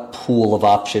then what pool of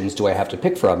options do I have to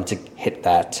pick from to hit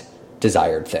that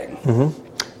desired thing?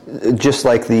 Just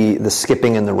like the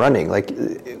skipping and the running, like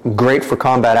great for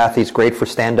combat athletes, great for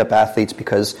stand-up athletes,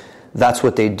 because that's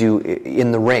what they do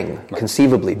in the ring,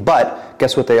 conceivably. But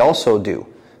guess what they also do?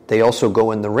 They also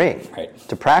go in the ring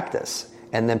to practice.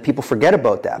 And then people forget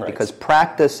about that because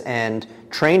practice and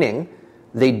training,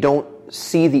 they don't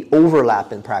see the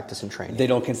overlap in practice and training. They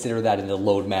don't consider that in the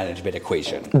load management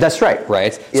equation. That's right.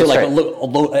 Right?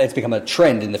 So it's become a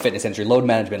trend in the fitness industry. Load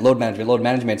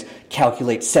management,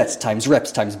 calculate sets times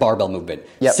reps times barbell movement.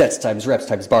 Yep. Sets times reps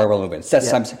times barbell movement. Sets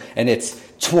times, and it's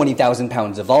 20,000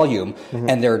 pounds of volume,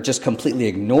 and they're just completely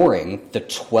ignoring the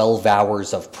 12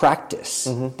 hours of practice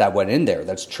that went in there.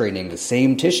 That's training the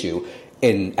same tissue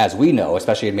in, as we know,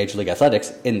 especially in Major League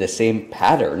Athletics, in the same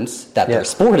patterns that their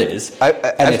sport is.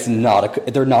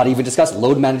 They're not even discussed.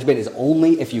 Load management is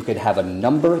only if you could have a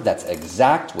number that's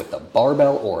exact with a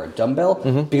barbell or a dumbbell,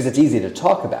 because it's easy to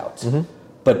talk about.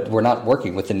 But we're not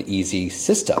working with an easy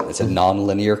system. It's a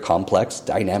nonlinear, complex,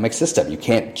 dynamic system. You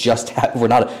can't just have, we're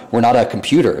not a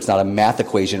computer. It's not a math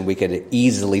equation we could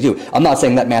easily do. I'm not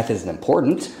saying that math isn't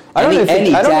important. I don't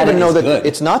even know that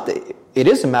it's not it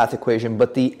is a math equation,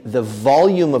 but the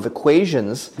volume of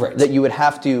equations that you would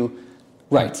have to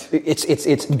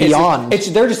it's beyond.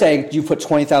 They're just saying you put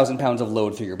 20,000 pounds of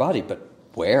load through your body, but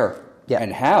where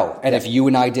and how? And if you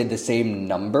and I did the same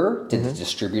number, did it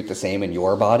distribute the same in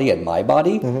your body and my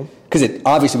body? Because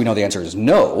obviously we know the answer is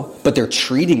no, but they're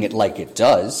treating it like it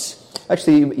does.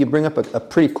 Actually, you bring up a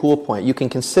pretty cool point. You can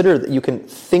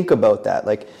think about that.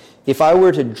 Like, if I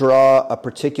were to draw a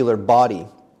particular body,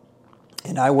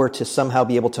 and I were to somehow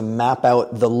be able to map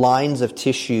out the lines of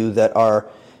tissue that are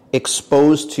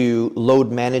exposed to load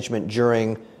management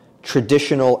during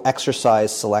traditional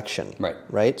exercise selection.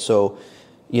 Right? So,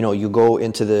 you go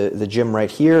into the gym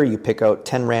right here, you pick out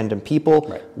 10 random people.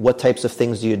 What types of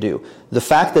things do you do? The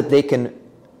fact that they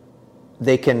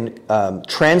can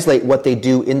translate what they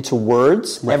do into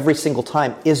words every single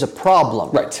time is a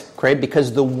problem. Right?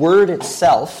 Because the word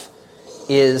itself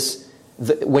is...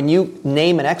 when you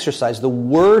name an exercise, the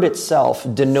word itself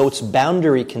denotes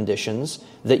boundary conditions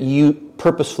that you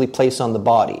purposefully place on the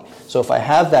body. So if I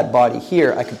have that body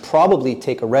here, I could probably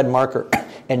take a red marker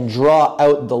and draw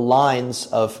out the lines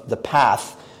of the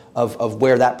path of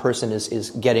where that person is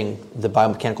getting the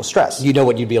biomechanical stress. You know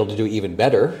what you'd be able to do even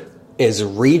better is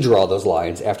redraw those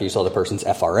lines after you saw the person's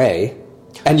FRA.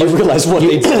 And you realize what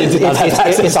they did not have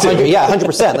access to.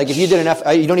 100%. Like, if you did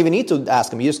you don't even need to ask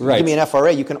them. You just give me an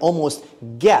FRA. You can almost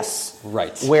guess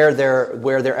where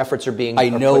their efforts are being. I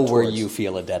know where you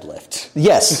feel a deadlift.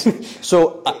 Yes.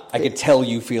 So I could tell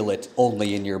you feel it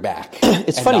only in your back.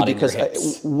 It's funny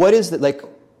because what is it like?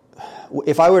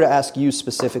 If I were to ask you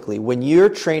specifically, when you're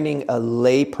training a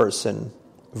lay person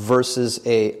versus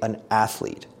an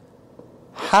athlete,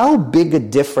 how big a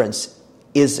difference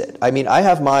is it? I mean, I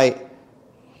have my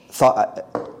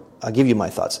I'll give you my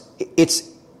thoughts.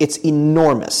 It's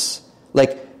enormous.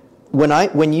 Like,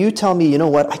 when you tell me, you know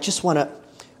what, I just want to,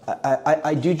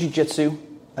 I do jiu-jitsu.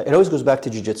 It always goes back to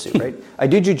jiu-jitsu, right? I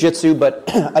do jiu-jitsu, but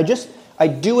I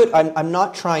do it. I'm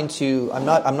not trying to. I'm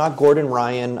not Gordon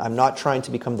Ryan. I'm not trying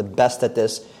to become the best at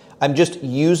this. I'm just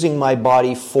using my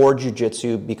body for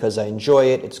jiu-jitsu because I enjoy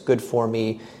it. It's good for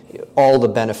me. All the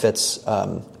benefits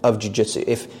of jiu-jitsu.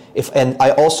 And I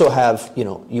also have,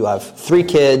 you have 3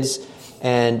 kids,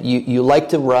 and you like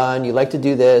to run, you like to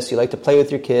do this, you like to play with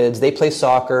your kids. They play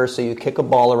soccer, so you kick a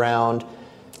ball around.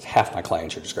 Half my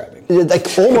clients you're describing. Like,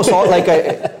 almost all,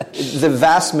 the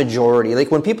vast majority. Like,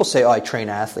 when people say, "Oh, I train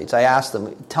athletes," I ask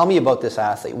them, "Tell me about this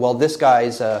athlete." Well, this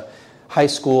guy's a high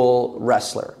school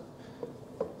wrestler.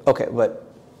 Okay, but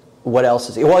what else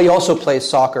is he? Well, he also plays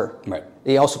soccer. Right.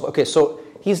 So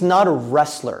he's not a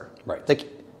wrestler. Right. Like,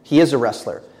 he is a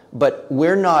wrestler, but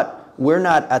we're not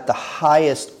at the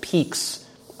highest peaks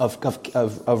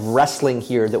of wrestling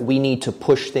here that we need to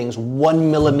push things 1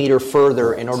 millimeter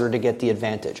further in order to get the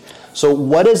advantage. So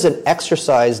what does an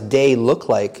exercise day look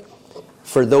like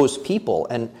for those people?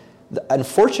 And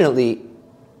unfortunately,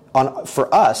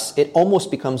 for us, it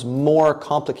almost becomes more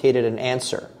complicated an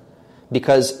answer,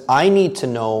 because I need to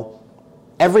know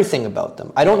everything about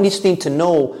them. I don't just need to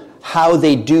know how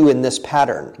they do in this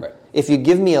pattern. Right. If you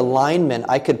give me a lineman,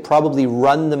 I could probably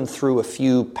run them through a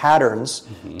few patterns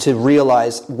to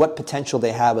realize what potential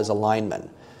they have as a lineman.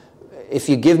 If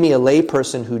you give me a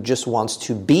layperson who just wants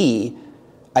to be,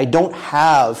 I don't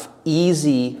have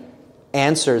easy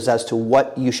answers as to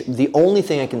what you should. The only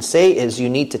thing I can say is you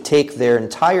need to take their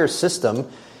entire system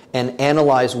and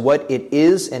analyze what it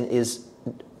is and is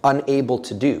unable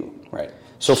to do. Right.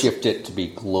 So shift it to be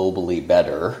globally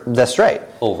better. That's right.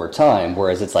 Over time,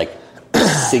 whereas it's like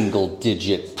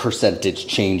single-digit percentage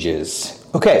changes.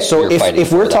 Okay, so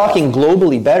if we're talking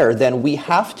globally better, then we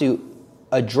have to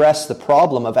address the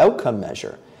problem of outcome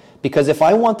measure. Because if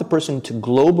I want the person to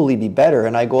globally be better,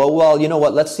 and I go, oh, well, you know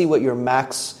what, let's see what your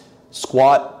max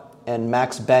squat and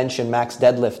max bench and max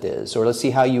deadlift is, or let's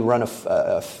see how you run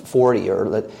a 40,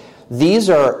 or these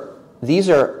are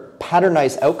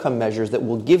patternized outcome measures that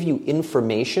will give you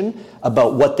information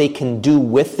about what they can do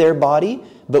with their body,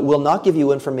 but will not give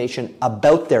you information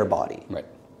about their body. Right.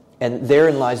 And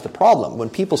therein lies the problem. When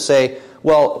people say,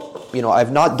 well,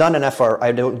 I've not done an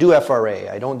I don't do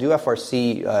FRA, I don't do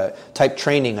FRC type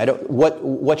training,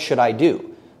 what should I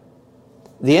do?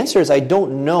 The answer is I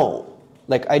don't know.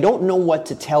 Like, I don't know what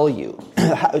to tell you.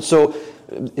 So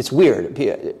it's weird.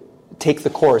 Take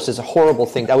the course is a horrible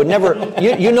thing. I would never,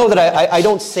 you know that I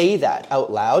don't say that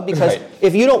out loud, because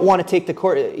if you don't want to take the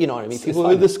course, you know what I mean?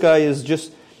 People, this guy is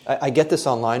just, I get this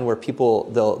online where people,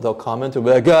 they'll comment, and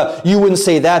be like, you wouldn't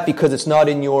say that because it's not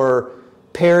in your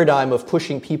paradigm of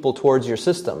pushing people towards your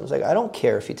system. It's like, I don't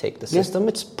care if you take the system.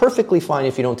 It's perfectly fine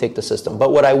if you don't take the system.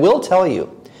 But what I will tell you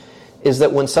is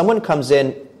that when someone comes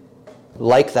in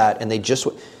like that and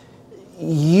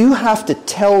you have to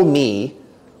tell me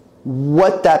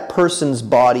what that person's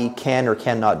body can or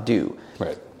cannot do.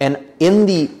 Right. And in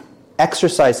the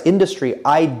exercise industry,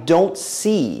 I don't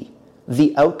see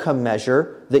the outcome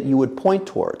measure that you would point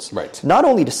towards. Right. Not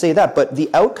only to say that, but the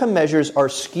outcome measures are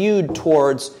skewed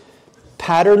towards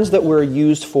patterns that were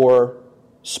used for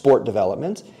sport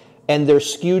development, and they're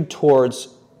skewed towards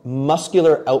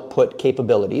muscular output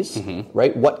capabilities,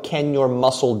 right? What can your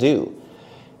muscle do?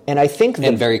 And I think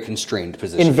in very constrained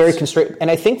positions.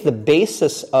 And I think the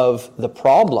basis of the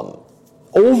problem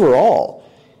overall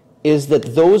is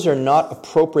that those are not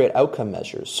appropriate outcome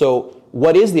measures. So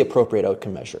what is the appropriate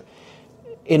outcome measure?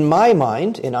 In my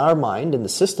mind, in our mind, in the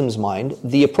system's mind,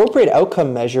 the appropriate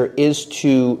outcome measure is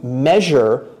to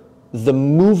measure the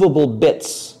movable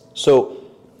bits. So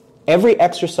every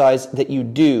exercise that you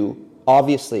do,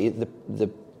 obviously the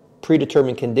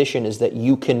predetermined condition is that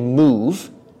you can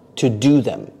move to do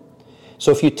them.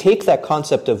 So if you take that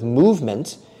concept of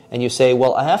movement and you say,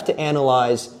 well, I have to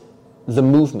analyze the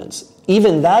movements,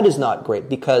 even that is not great,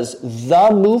 because the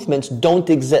movements don't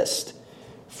exist.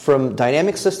 From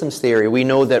dynamic systems theory, we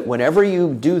know that whenever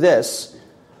you do this,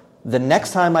 the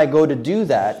next time I go to do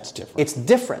that, it's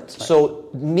different. Right. So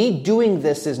me doing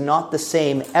this is not the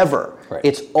same ever. Right.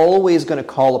 It's always going to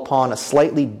call upon a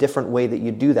slightly different way that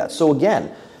you do that. So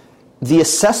again, the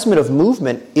assessment of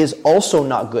movement is also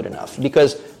not good enough,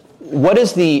 because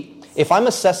if I'm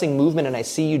assessing movement and I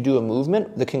see you do a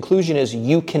movement, the conclusion is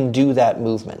you can do that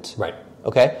movement. Right.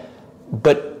 Okay?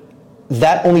 But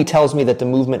that only tells me that the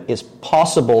movement is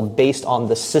possible based on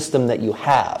the system that you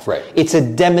have. Right. It's a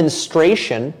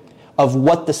demonstration of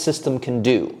what the system can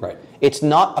do. Right. It's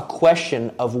not a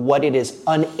question of what it is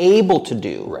unable to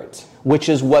do. Right. Which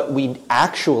is what we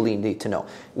actually need to know.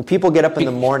 When people get up in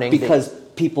the morning, because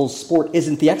people's sport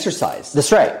isn't the exercise.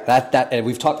 That's right. And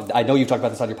we've talked. I know you've talked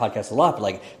about this on your podcast a lot, but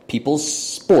like, people's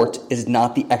sport is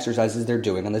not the exercises they're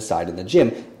doing on the side in the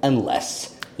gym,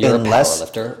 unless you're a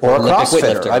powerlifter or a Olympic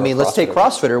CrossFitter. weightlifter. I mean, let's take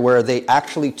CrossFitter, where they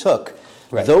actually took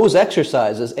those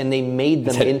exercises and they made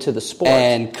them into the sport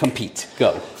and compete.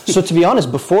 Go. So to be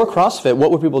honest, before CrossFit,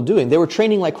 what were people doing? They were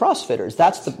training like CrossFitters.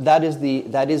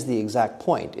 That is the exact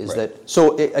point.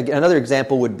 Another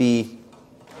example would be,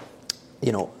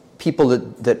 people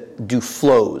that do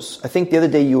flows. I think the other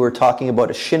day you were talking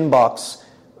about a shin box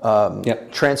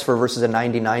transfer versus a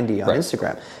 90-90 on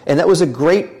Instagram, and that was a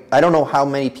great. I don't know how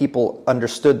many people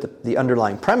understood the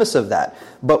underlying premise of that,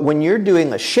 but when you're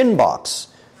doing a shin box,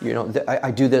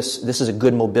 I do this. This is a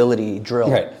good mobility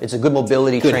drill. Right. It's a good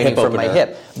mobility training for my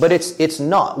hip. But it's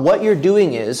not. What you're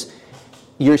doing is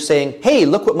you're saying, hey,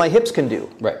 look what my hips can do.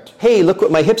 Right. Hey, look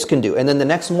what my hips can do. And then the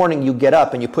next morning you get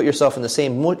up and you put yourself in the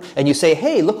same mood and you say,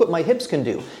 hey, look what my hips can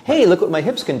do. Hey, look what my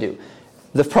hips can do.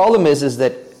 The problem is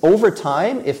that over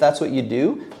time, if that's what you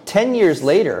do, 10 years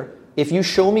later, if you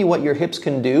show me what your hips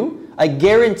can do, I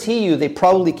guarantee you they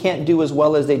probably can't do as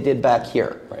well as they did back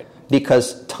here. Right.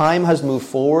 Because time has moved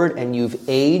forward and you've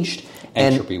aged.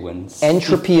 Entropy wins.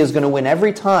 Entropy is going to win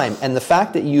every time. And the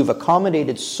fact that you've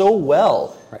accommodated so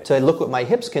well to look what my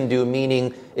hips can do,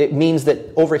 it means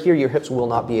that over here your hips will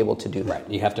not be able to do that. Right.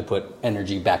 You have to put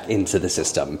energy back into the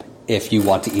system if you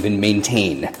want to even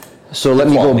maintain. So let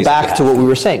me go back to what we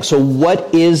were saying. So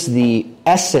what is the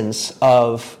essence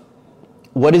of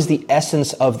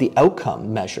the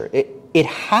outcome measure? It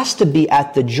has to be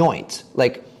at the joint.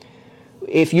 Like,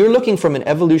 if you're looking from an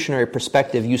evolutionary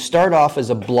perspective, you start off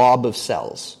as a blob of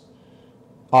cells.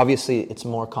 Obviously, it's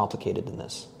more complicated than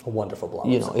this. A wonderful blob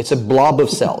of cells. It's a blob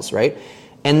of cells, right?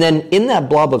 And then in that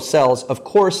blob of cells, of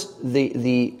course,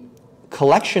 the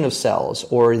collection of cells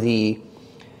or the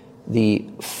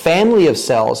family of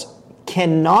cells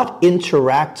cannot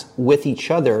interact with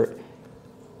each other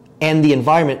and the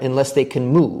environment unless they can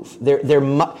move. Their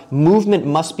movement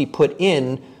must be put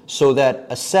in so that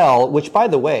a cell, which, by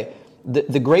the way,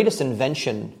 the greatest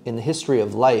invention in the history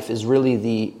of life is really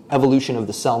the evolution of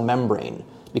the cell membrane,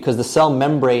 because the cell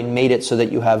membrane made it so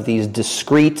that you have these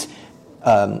discrete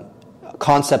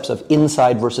concepts of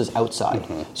inside versus outside.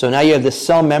 So now you have this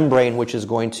cell membrane which is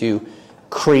going to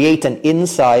create an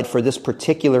inside for this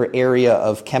particular area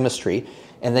of chemistry,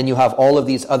 and then you have all of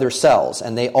these other cells,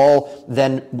 and they all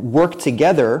then work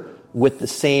together with the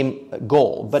same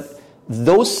goal. But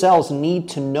those cells need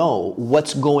to know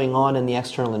what's going on in the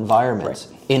external environment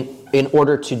in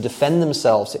order to defend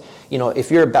themselves. You know,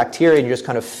 if you're a bacteria and you're just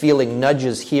kind of feeling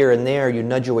nudges here and there, you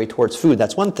nudge your way towards food,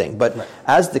 that's one thing. But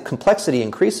as the complexity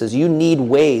increases, you need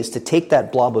ways to take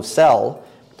that blob of cell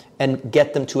and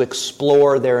get them to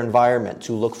explore their environment,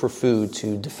 to look for food,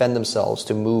 to defend themselves,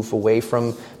 to move away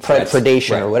from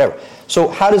predation or whatever. So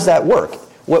how does that work?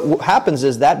 What happens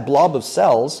is that blob of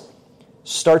cells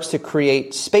starts to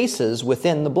create spaces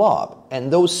within the blob.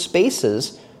 And those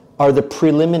spaces are the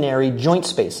preliminary joint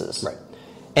spaces.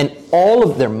 And all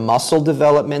of their muscle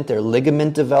development, their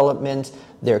ligament development,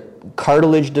 their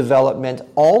cartilage development,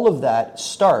 all of that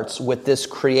starts with this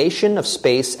creation of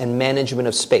space and management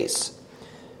of space.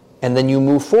 And then you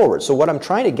move forward. So what I'm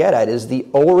trying to get at is the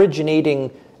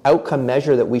originating outcome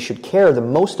measure that we should care the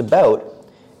most about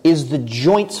is the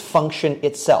joint's function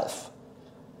itself.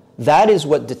 That is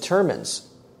what determines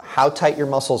how tight your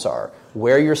muscles are,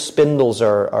 where your spindles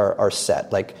are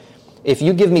set. Like, if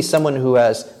you give me someone who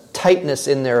has tightness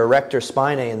in their erector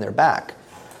spinae in their back,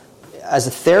 as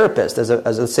a therapist, as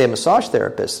let's say a massage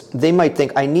therapist, they might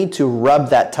think, I need to rub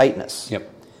that tightness.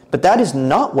 But that is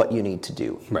not what you need to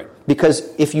do.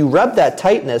 Because if you rub that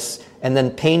tightness and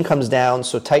then pain comes down,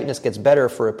 so tightness gets better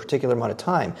for a particular amount of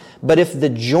time. But if the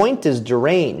joint is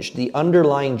deranged, the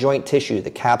underlying joint tissue,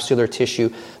 the capsular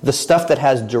tissue, the stuff that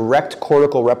has direct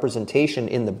cortical representation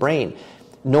in the brain,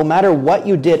 no matter what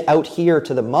you did out here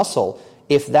to the muscle,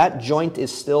 if that joint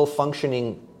is still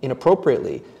functioning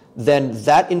inappropriately, then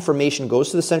that information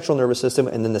goes to the central nervous system,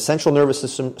 and then the central nervous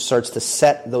system starts to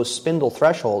set those spindle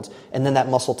thresholds, and then that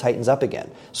muscle tightens up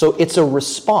again. So it's a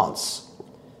response,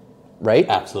 right?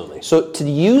 Absolutely. So to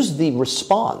use the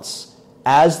response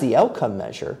as the outcome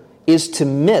measure is to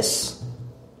miss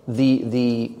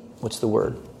the what's the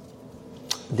word?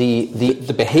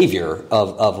 The behavior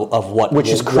of what... Which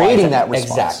is creating that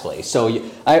response. Exactly. So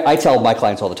I tell my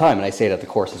clients all the time, and I say it at the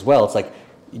course as well, it's like,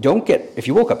 if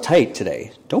you woke up tight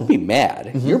today, don't be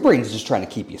mad. Your brain's just trying to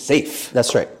keep you safe.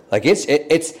 That's right. Like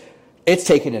it's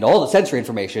taken in all the sensory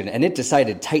information, and it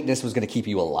decided tightness was going to keep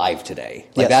you alive today.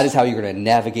 Like that is how you're going to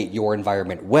navigate your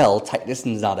environment well. Tightness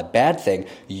is not a bad thing.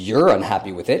 You're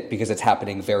unhappy with it because it's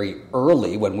happening very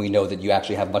early when we know that you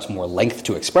actually have much more length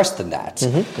to express than that.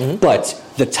 But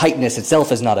the tightness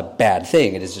itself is not a bad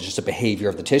thing. It is just a behavior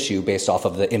of the tissue based off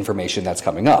of the information that's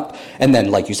coming up. And then,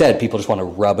 like you said, people just want to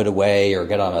rub it away or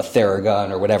get on a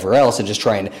Theragun or whatever else and just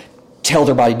try and tell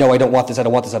their body, no, I don't want this, I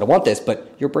don't want this, I don't want this,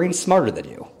 but your brain's smarter than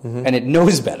you, and it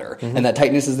knows better, and that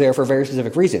tightness is there for a very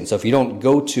specific reason. So if you don't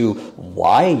go to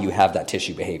why you have that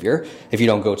tissue behavior, if you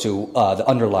don't go to the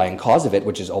underlying cause of it,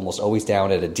 which is almost always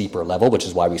down at a deeper level, which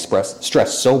is why we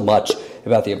stress so much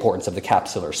about the importance of the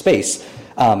capsular space,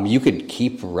 you could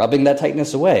keep rubbing that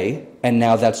tightness away, and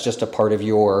now that's just a part of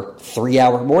your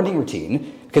 3-hour morning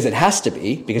routine, because it has to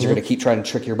be, because you're going to keep trying to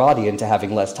trick your body into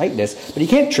having less tightness, but you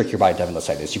can't trick your body into having less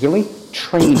tightness. You can only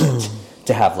train it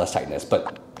to have less tightness,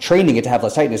 but training it to have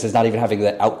less tightness is not even having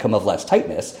the outcome of less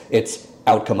tightness, it's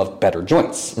outcome of better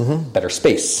joints, better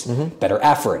space, better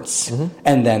afference,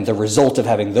 and then the result of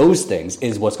having those things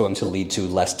is what's going to lead to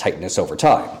less tightness over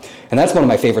time. And that's one of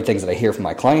my favorite things that I hear from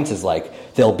my clients is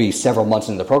like, they'll be several months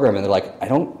into the program and they're like, I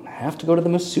don't have to go to the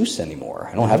masseuse anymore.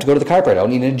 I don't have to go to the chiropractor. I don't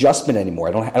need an adjustment anymore.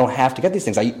 I don't have to get these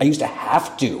things. I used to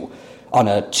have to, on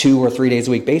a 2 or 3 days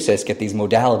a week basis, get these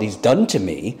modalities done to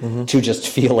me to just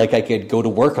feel like I could go to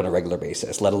work on a regular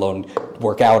basis, let alone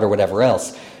work out or whatever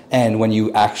else. And when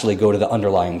you actually go to the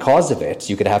underlying cause of it,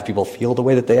 you could have people feel the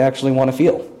way that they actually want to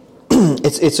feel.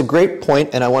 It's a great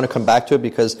point, and I want to come back to it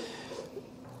because,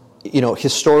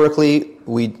 historically,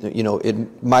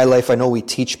 in my life, I know we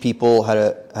teach people how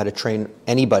to train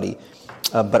anybody,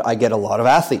 but I get a lot of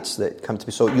athletes that come to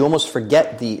me. So you almost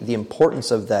forget the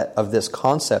importance of this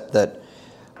concept that,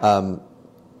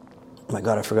 my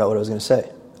God, I forgot what I was going to say.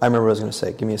 I remember what I was going to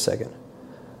say. Give me a second.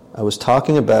 I was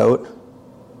talking about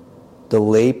the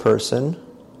lay person.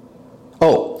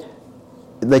 Oh,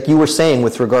 like you were saying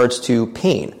with regards to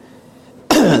pain.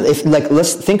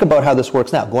 Let's think about how this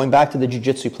works now. Going back to the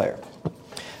jiu-jitsu player.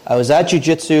 I was at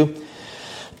jiu-jitsu.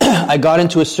 I got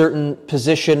into a certain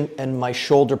position and my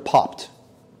shoulder popped,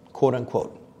 quote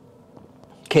unquote.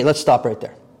 Okay, let's stop right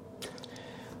there.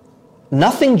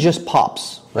 nothing just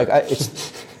pops.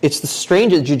 It's the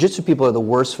strangest. Jiu-jitsu people are the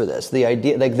worst for this. The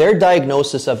idea, like their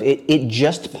diagnosis of it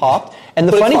just popped. And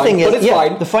the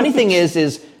funny thing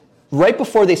is right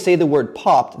before they say the word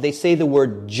popped, they say the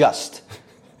word just.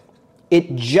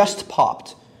 It just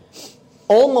popped.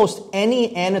 Almost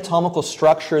any anatomical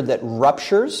structure that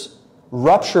ruptures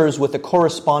with a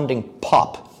corresponding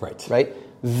pop. Right?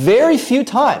 Very few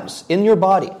times in your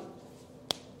body.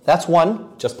 That's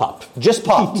one. Just popped. Just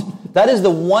popped. That is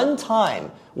the one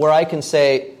time where I can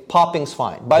say popping's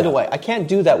fine. By the way, I can't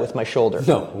do that with my shoulder.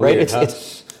 No, right? Weird,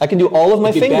 I can do all of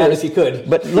my fingers. Bad if you could.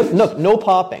 But look, no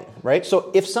popping, right?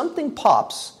 So if something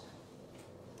pops,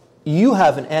 you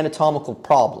have an anatomical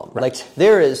problem. Right. Like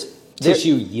there is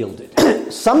tissue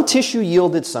yielded. Some tissue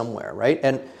yielded somewhere, right?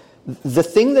 And the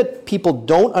thing that people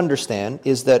don't understand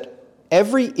is that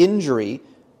every injury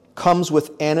comes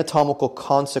with anatomical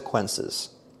consequences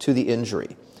to the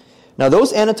injury. Now,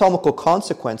 those anatomical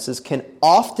consequences can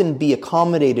often be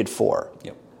accommodated for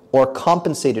or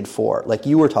compensated for, like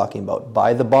you were talking about,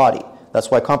 by the body.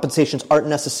 That's why compensations aren't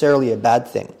necessarily a bad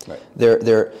thing.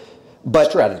 Right. But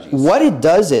strategies. What it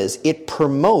does is it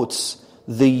promotes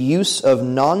the use of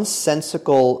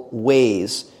nonsensical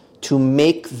ways to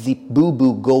make the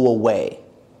boo-boo go away.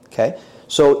 Okay?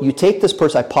 So you take this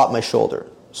person, I pop my shoulder.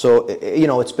 So,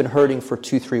 it's been hurting for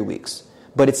 2-3 weeks,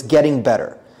 but it's getting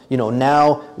better.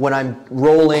 Now when I'm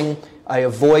rolling, I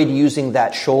avoid using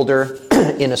that shoulder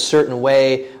in a certain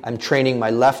way. I'm training my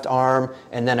left arm,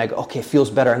 and then I go, okay, it feels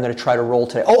better. I'm going to try to roll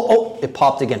today. Oh, it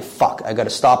popped again. Fuck, I got to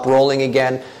stop rolling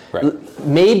again. Right.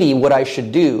 Maybe what I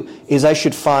should do is I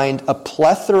should find a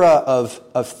plethora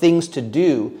of things to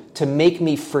do to make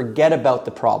me forget about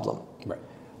the problem. Right.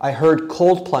 I heard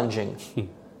cold plunging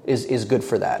is good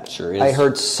for that. Sure is. I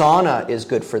heard sauna is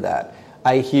good for that.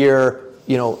 I hear,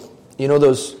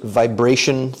 those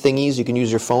vibration thingies you can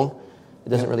use your phone? It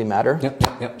doesn't really matter.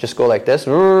 Yep. Just go like this.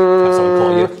 Have someone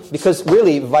call you. Because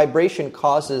really, vibration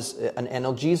causes an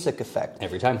analgesic effect.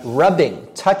 Every time. Rubbing,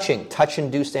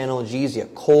 touch-induced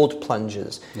analgesia, cold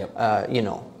plunges, Yep.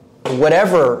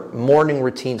 Whatever morning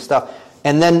routine stuff.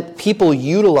 And then people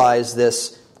utilize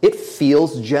this. It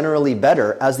feels generally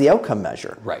better as the outcome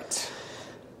measure. Right.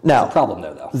 Now, there's a problem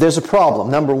there, though. There's a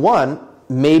problem. Number one,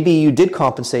 maybe you did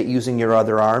compensate using your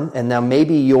other arm, and now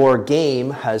maybe your game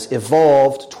has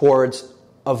evolved towards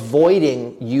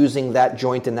avoiding using that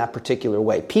joint in that particular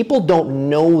way. People don't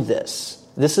know this.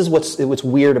 This is what's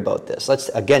weird about this. Let's,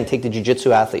 again, take the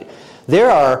jiu-jitsu athlete. There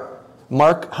are,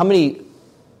 Mark, how many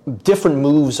different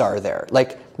moves are there?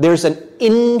 Like, there's an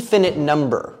infinite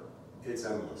number. It's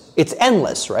endless. It's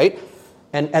endless, right?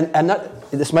 And not,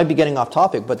 this might be getting off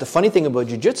topic, but the funny thing about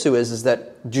jiu-jitsu is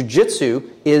that jiu-jitsu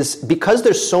is, because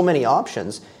there's so many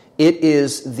options, it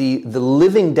is the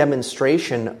living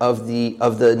demonstration of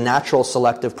the natural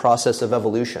selective process of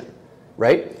evolution,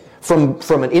 right?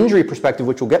 From an injury perspective,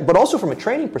 which we'll get, but also from a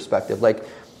training perspective. Like,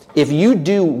 if you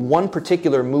do one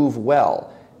particular move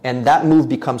well, and that move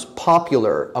becomes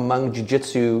popular among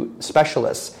jiu-jitsu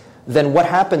specialists, then what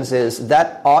happens is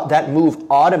that move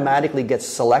automatically gets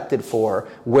selected for,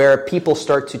 where people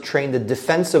start to train the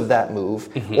defense of that move,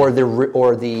 or the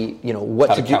what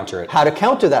how to to do, counter it. how to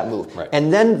counter that move, right.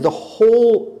 And then the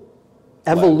whole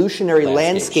evolutionary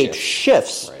landscape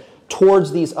shifts. Right.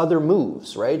 Towards these other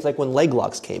moves, right? It's like when leg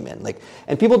locks came in,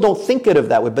 and people don't think of it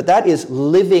that way, but that is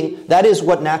living. That is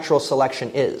what natural selection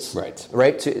is, right?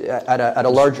 Right, at a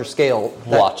larger scale.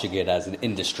 Watching it as an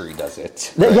industry does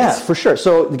it. Right? Yeah, for sure.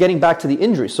 So getting back to the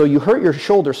injury, so you hurt your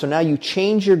shoulder, so now you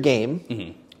change your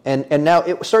game, and now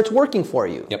it starts working for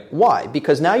you. Yep. Why?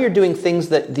 Because now you're doing things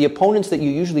that the opponents that you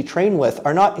usually train with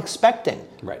are not expecting.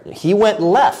 Right. He went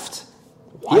left.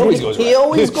 He always goes right. He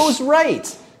always goes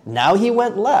right. Now he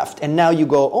went left, and now you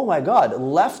go, oh my God,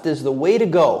 left is the way to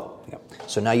go. Yep.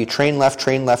 So now you train left,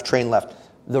 train left, train left.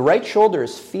 The right shoulder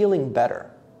is feeling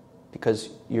better because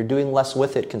you're doing less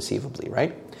with it conceivably,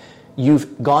 right?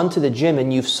 You've gone to the gym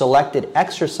and you've selected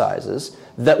exercises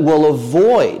that will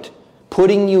avoid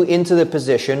putting you into the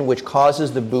position which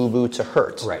causes the boo-boo to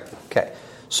hurt. Right. Okay.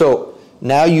 So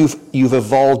now you've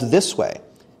evolved this way.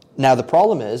 Now the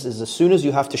problem is as soon as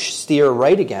you have to steer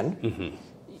right again,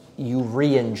 you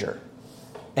re-injure.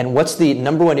 And what's the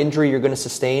number one injury you're going to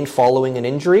sustain following an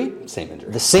injury? Same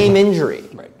injury. The same injury.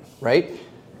 Right?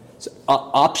 So,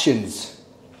 options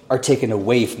are taken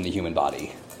away from the human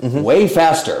body way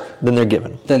faster than they're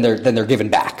given. Than they're given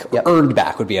back. Yep. Or earned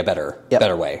back would be a better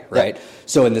way, right? Yep.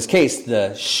 So in this case,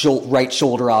 the right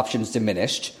shoulder options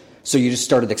diminished. So you just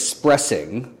started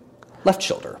expressing left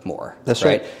shoulder more. That's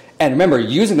right. And remember,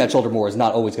 using that shoulder more is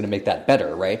not always going to make that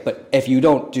better, right? But if you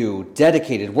don't do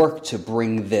dedicated work to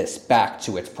bring this back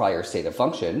to its prior state of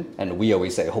function, and we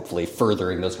always say hopefully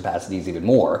furthering those capacities even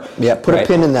more. Yeah, put a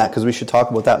pin in that because we should talk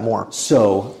about that more.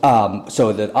 So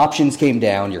the options came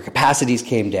down, your capacities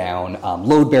came down,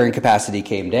 load-bearing capacity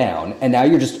came down, and now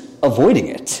you're just avoiding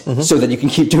it so that you can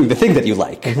keep doing the thing that you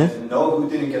like. And know who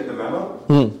didn't get the memo?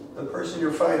 The person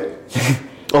you're fighting.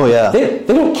 Oh, yeah. They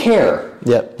don't care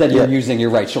that you're Yep. using your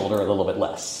right shoulder a little bit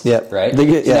less. Yep. Right? So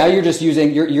now you're just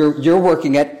using, you're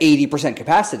working at 80%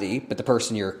 capacity, but the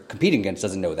person you're competing against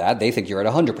doesn't know that. They think you're at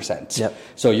 100%. Yep.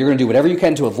 So you're going to do whatever you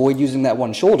can to avoid using that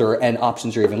one shoulder, and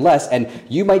options are even less. And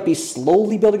you might be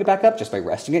slowly building it back up just by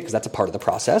resting it, because that's a part of the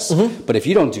process. But if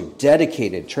you don't do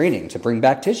dedicated training to bring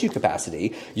back tissue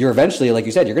capacity, you're eventually, like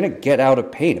you said, you're going to get out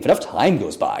of pain. If enough time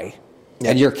goes by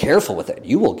and you're careful with it,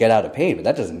 you will get out of pain. But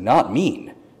that does not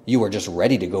mean you are just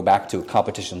ready to go back to a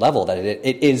competition level, that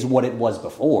it is what it was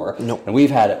before. No. And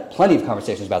we've had plenty of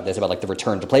conversations about this, about like the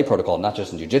return to play protocol, not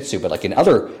just in jiu-jitsu, but like in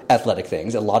other athletic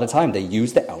things. A lot of time they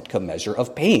use the outcome measure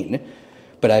of pain.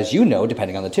 But as you know,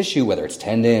 depending on the tissue, whether it's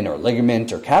tendon or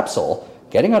ligament or capsule,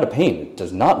 getting out of pain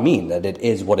does not mean that it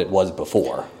is what it was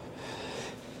before.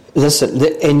 Listen,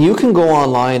 and you can go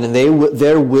online and there will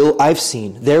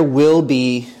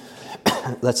be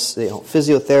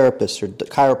physiotherapists or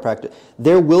chiropractors,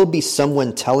 there will be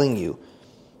someone telling you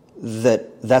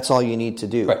that that's all you need to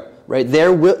do. Right?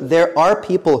 There are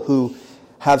people who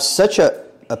have such a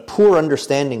poor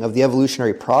understanding of the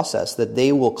evolutionary process that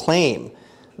they will claim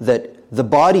that the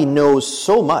body knows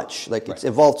so much, like it's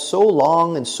evolved so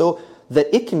long and so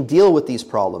that it can deal with these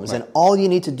problems, and all you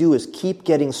need to do is keep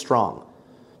getting strong.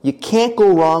 You can't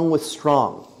go wrong with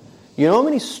strong. You know how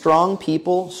many strong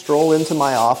people stroll into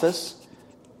my office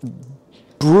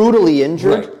brutally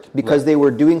injured because they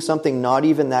were doing something not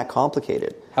even that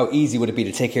complicated? How easy would it be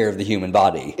to take care of the human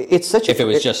body if it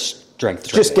was just strength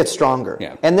training? Just get stronger.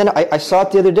 Yeah. And then I saw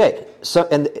it the other day.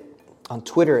 On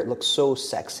Twitter, it looks so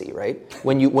sexy, right?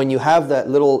 When you have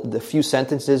the few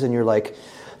sentences and you're like,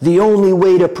 the only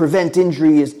way to prevent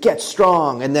injury is get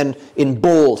strong, and then in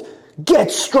bold,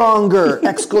 get stronger!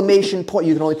 Exclamation point.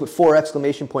 You can only put 4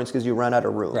 exclamation points because you run out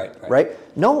of room. Right?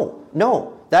 No.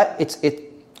 Listen.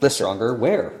 Stronger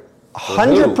where?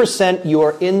 100%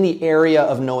 you're in the area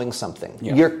of knowing something.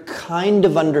 Yeah. You're kind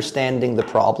of understanding the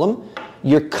problem.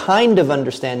 You're kind of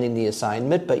understanding the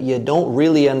assignment, but you don't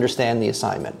really understand the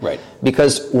assignment. Right.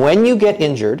 Because when you get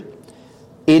injured,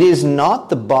 it is not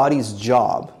the body's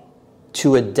job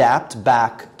to adapt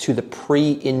back to the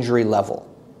pre-injury level.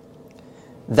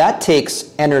 That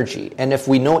takes energy. And if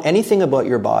we know anything about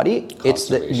your body, it's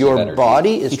that your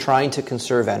body is trying to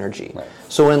conserve energy. Right.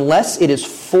 So unless it is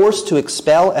forced to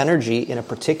expel energy in a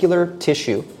particular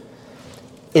tissue,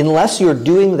 unless you're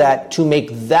doing that to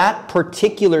make that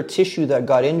particular tissue that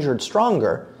got injured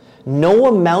stronger, no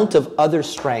amount of other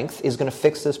strength is going to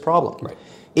fix this problem. Right.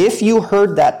 If you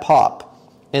heard that pop,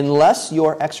 unless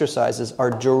your exercises are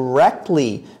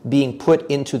directly being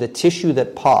put into the tissue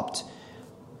that popped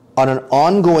on an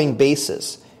ongoing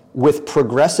basis with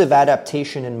progressive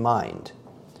adaptation in mind,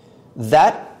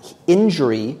 that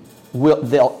injury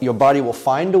your body will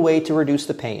find a way to reduce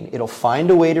the pain. It'll find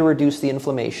a way to reduce the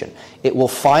inflammation. It will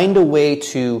find a way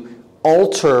to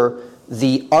alter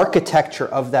the architecture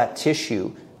of that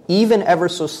tissue, even ever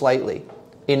so slightly,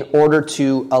 in order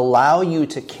to allow you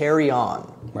to carry on.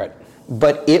 Right.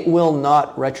 But it will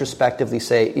not retrospectively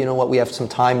say, you know what, we have some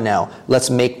time now. Let's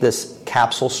make this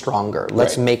capsule stronger.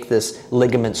 Let's make this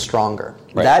ligament stronger.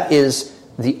 Right. That is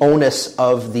the onus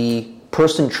of the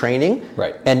person training.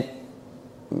 Right. And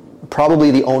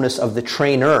probably the onus of the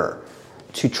trainer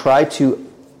to try to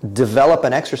develop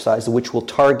an exercise which will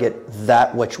target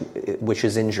that which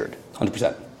is injured.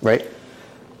 100%. Right?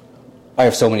 I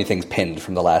have so many things pinned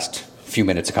from the last few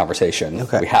minutes of conversation.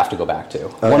 Okay. We have to go back to.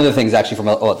 One of the things actually from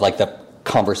like the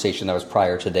conversation that was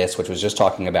prior to this, which was just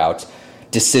talking about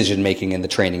decision making in the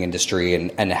training industry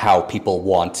and how people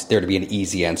want there to be an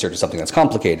easy answer to something that's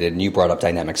complicated. And you brought up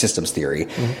dynamic systems theory.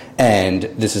 And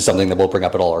this is something that we'll bring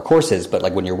up at all our courses. But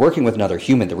like when you're working with another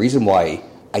human, the reason why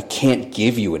I can't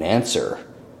give you an answer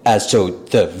as to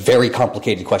the very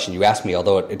complicated question you asked me,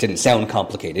 although it didn't sound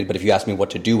complicated, but if you ask me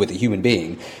what to do with a human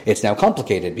being, it's now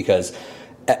complicated because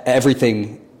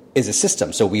everything is a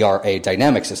system. So we are a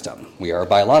dynamic system. We are a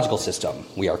biological system.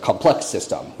 We are a complex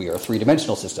system. We are a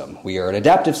three-dimensional system. We are an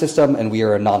adaptive system, and we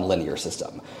are a nonlinear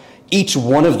system. Each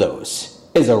one of those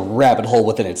is a rabbit hole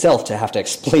within itself to have to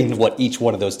explain what each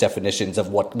one of those definitions of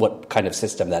what kind of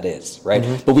system that is, right?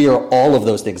 Mm-hmm. But we are all of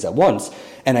those things at once.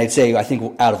 And I'd say, I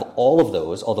think out of all of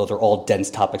those, although they're all dense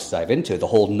topics to dive into, the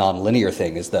whole nonlinear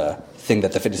thing is the thing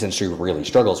that the fitness industry really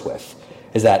struggles with.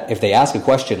 Is that if they ask a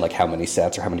question like how many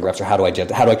sets or how many reps or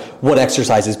what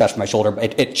exercise is best for my shoulder,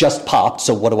 it just popped,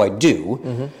 so what do I do?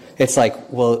 Mm-hmm. It's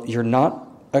like, well, you're not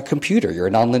a computer, you're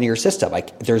a nonlinear system.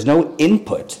 Like, there's no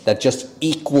input that just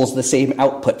equals the same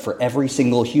output for every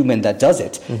single human that does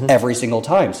it every single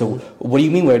time. So what do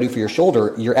you mean what I do for your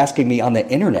shoulder? You're asking me on the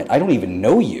internet. I don't even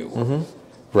know you.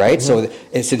 Right? So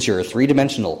since you're a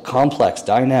three-dimensional, complex,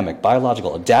 dynamic,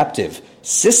 biological, adaptive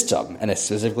system, and it's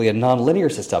specifically a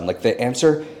nonlinear system, like the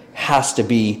answer has to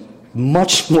be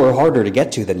much more harder to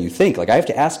get to than you think. Like, I have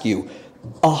to ask you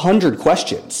 100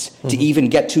 questions to even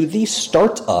get to the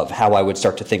start of how I would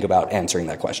start to think about answering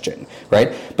that question,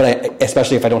 right? But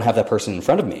especially if I don't have that person in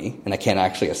front of me and I can't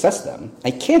actually assess them, I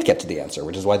can't get to the answer,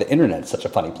 which is why the internet is such a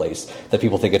funny place that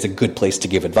people think it's a good place to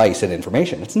give advice and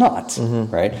information. It's not,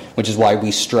 right? Which is why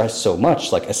we stress so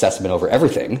much like assessment over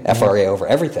everything, FRA over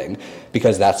everything,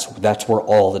 because that's where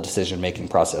all the decision-making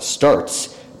process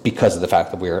starts, because of the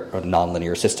fact that we're a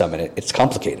nonlinear system and it's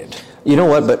complicated. You know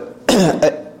what,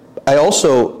 but I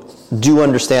also do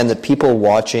understand that people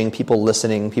watching, people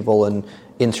listening, people in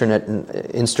internet and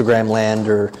Instagram land,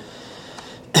 or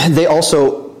they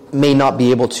also may not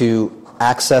be able to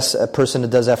access a person that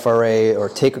does FRA or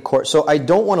take a course. So I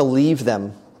don't want to leave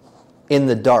them in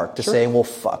the dark to saying, well,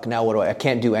 fuck, now what do I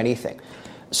can't do anything.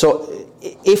 So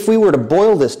if we were to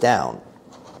boil this down,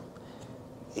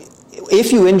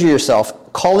 if you injure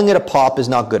yourself, calling it a pop is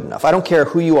not good enough. I don't care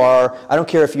who you are. I don't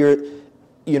care if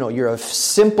you're a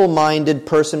simple-minded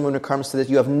person when it comes to this.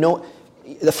 You have no.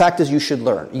 The fact is, you should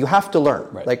learn. You have to learn.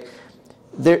 Right. Like,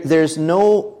 there's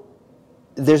no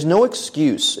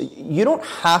excuse. You don't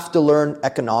have to learn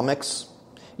economics.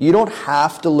 You don't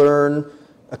have to learn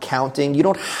accounting. You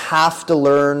don't have to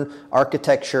learn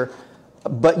architecture,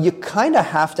 but you kind of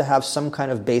have to have some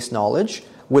kind of base knowledge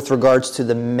with regards to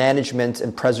the management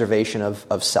and preservation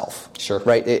of self. Sure.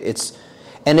 Right.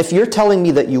 And if you're telling me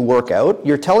that you work out,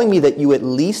 you're telling me that you at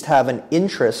least have an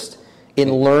interest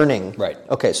in learning. Right.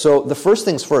 Okay, so the first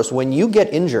things first, when you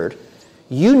get injured,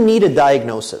 you need a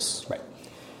diagnosis. Right.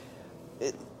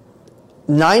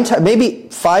 maybe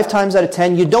 5 times out of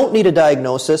 10, you don't need a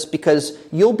diagnosis because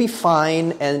you'll be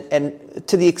fine, and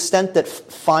to the extent that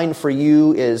fine for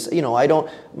you is,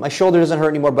 my shoulder doesn't hurt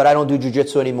anymore, but I don't do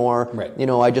jiu-jitsu anymore. Right.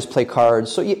 I just play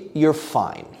cards, so you're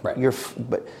fine. Right.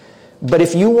 But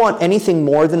if you want anything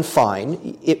more than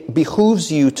fine, it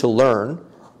behooves you to learn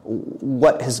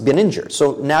what has been injured.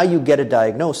 So now you get a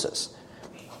diagnosis.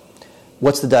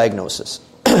 What's the diagnosis?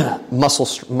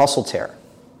 Muscle tear.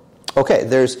 Okay,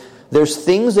 there's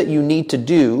things that you need to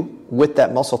do with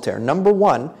that muscle tear. Number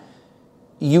one,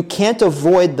 you can't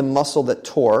avoid the muscle that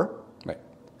tore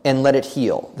and let it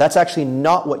heal. That's actually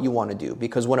not what you want to do,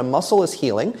 because when a muscle is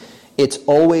healing, it's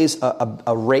always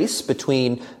a race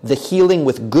between the healing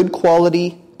with good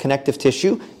quality connective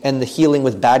tissue and the healing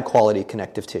with bad quality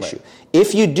connective tissue. Right.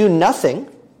 If you do nothing,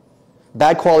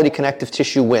 bad quality connective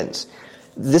tissue wins.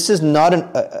 This is not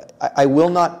I will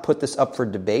not put this up for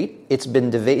debate. It's been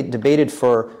debated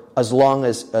for as long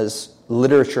as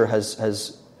literature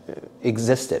has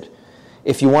existed.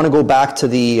 If you want to go back to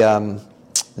the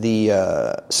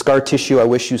scar tissue I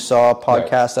wish you saw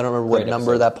podcast, right. I don't remember what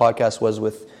number that podcast was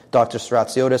with Dr.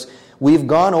 Stratsiotis. We've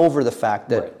gone over the fact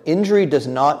that injury does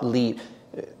not lead.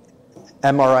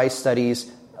 MRI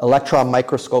studies, electron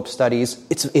microscope studies,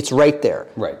 it's right there.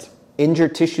 Right.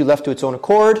 Injured tissue left to its own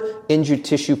accord, injured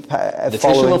tissue the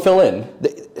tissue will fill in.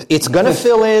 It's going to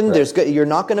fill in. Right. You're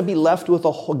not going to be left with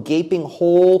a gaping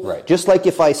hole. Right. Just like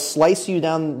if I slice you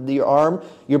down your arm,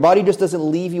 your body just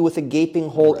doesn't leave you with a gaping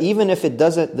hole. Right. Even if it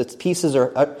doesn't, the pieces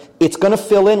are, it's going to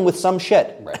fill in with some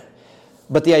shit. Right.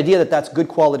 But the idea that that's good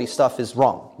quality stuff is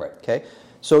wrong. Right. Okay?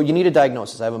 So you need a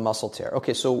diagnosis. I have a muscle tear.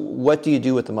 Okay, so what do you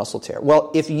do with the muscle tear?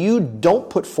 Well, if you don't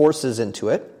put forces into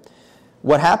it,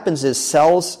 what happens is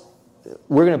cells,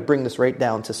 we're going to bring this right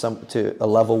down to a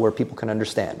level where people can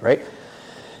understand, right?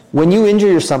 When you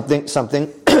injure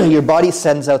something, your body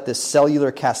sends out this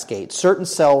cellular cascade. Certain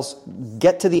cells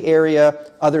get to the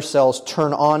area, other cells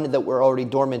turn on that were already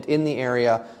dormant in the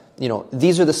area.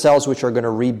 These are the cells which are going to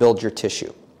rebuild your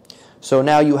tissue. So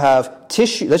now you have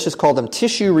tissue, let's just call them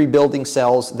tissue rebuilding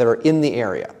cells that are in the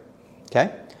area.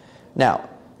 Okay? Now,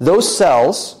 those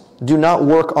cells do not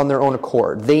work on their own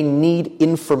accord. They need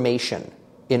information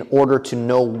in order to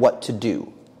know what to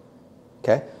do.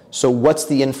 Okay? So what's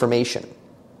the information?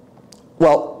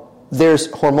 Well, there's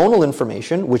hormonal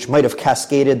information, which might have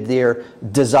cascaded their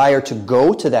desire to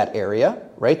go to that area,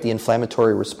 right? The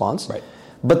inflammatory response. Right.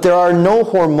 But there are no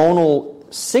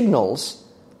hormonal signals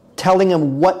telling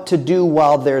them what to do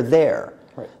while they're there.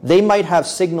 Right. They might have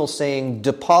signals saying,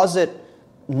 deposit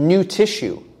new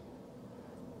tissue.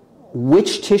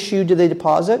 Which tissue do they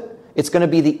deposit? It's going to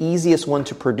be the easiest one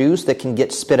to produce that can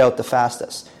get spit out the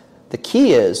fastest. The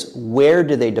key is, where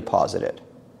do they deposit it?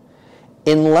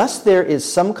 Unless there is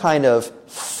some kind of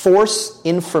force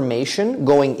information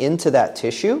going into that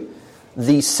tissue,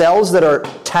 the cells that are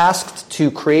tasked to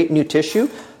create new tissue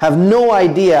have no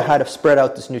idea how to spread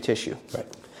out this new tissue. Right.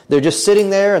 They're just sitting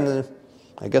there, and then,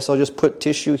 I guess I'll just put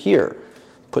tissue here,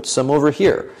 put some over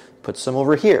here, put some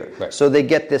over here. Right. So they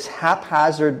get this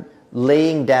haphazard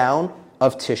laying down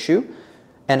of tissue,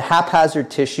 and haphazard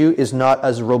tissue is not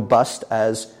as robust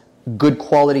as good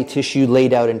quality tissue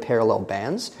laid out in parallel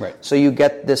bands. Right. So you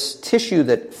get this tissue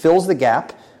that fills the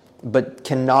gap but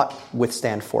cannot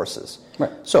withstand forces.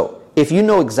 Right. So if you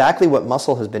know exactly what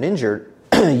muscle has been injured,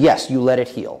 yes, you let it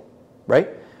heal, right?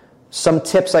 Some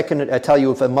tips I tell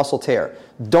you with a muscle tear.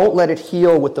 Don't let it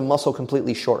heal with the muscle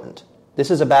completely shortened.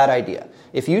 This is a bad idea.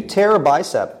 If you tear a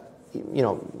bicep,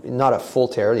 not a full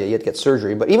tear, you have to get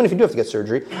surgery, but even if you do have to get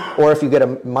surgery, or if you get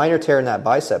a minor tear in that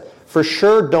bicep, for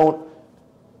sure don't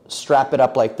strap it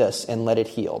up like this and let it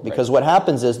heal. Because what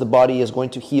happens is the body is going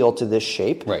to heal to this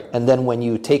shape, right. and then when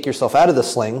you take yourself out of the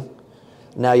sling,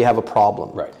 now you have a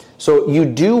problem. Right. So you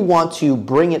do want to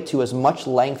bring it to as much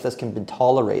length as can be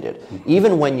tolerated. Mm-hmm.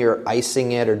 Even when you're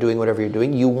icing it or doing whatever you're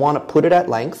doing, you want to put it at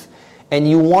length, and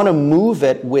you want to move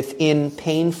it within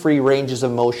pain-free ranges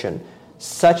of motion,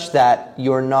 such that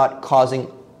you're not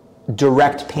causing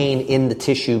direct pain in the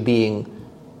tissue being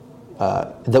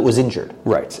that was injured.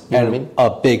 Right. You know what I mean?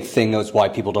 A big thing is why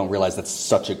people don't realize that's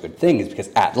such a good thing is because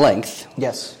at length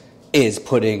Yes. is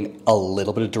putting a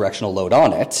little bit of directional load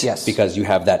on it. Yes. Because you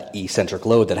have that eccentric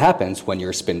load that happens when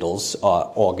your spindles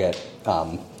all get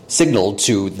signaled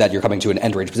to that you're coming to an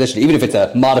end range position. Even if it's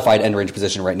a modified end range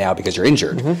position right now because you're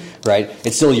injured, right?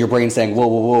 It's still your brain saying, whoa,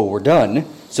 whoa, whoa, we're done.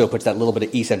 So it puts that little bit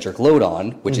of eccentric load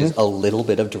on, which is a little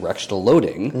bit of directional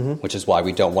loading, which is why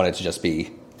we don't want it to just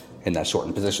be in that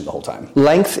shortened position the whole time.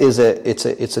 Length is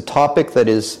a topic that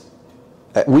is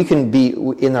we can be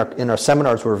in our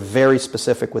seminars. We're very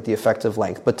specific with the effective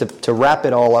length, but to wrap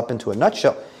it all up into a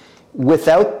nutshell,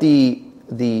 without the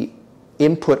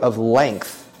input of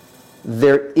length,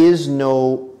 there is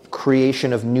no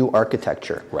creation of new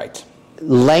architecture. Right.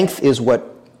 Length is what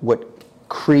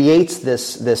creates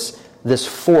this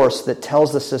force that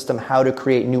tells the system how to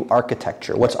create new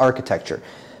architecture. What's architecture?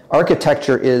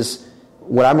 Architecture is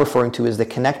what I'm referring to is the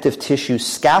connective tissue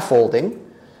scaffolding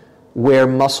where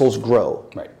muscles grow.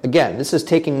 Right. Again, this is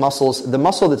taking muscles. The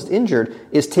muscle that's injured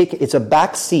it's a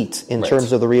back seat in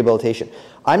terms of the rehabilitation.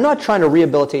 I'm not trying to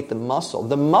rehabilitate the muscle.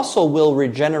 The muscle will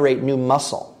regenerate new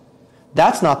muscle.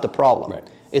 That's not the problem. Right.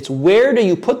 It's where do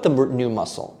you put the new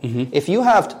muscle? If you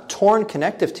have torn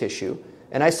connective tissue,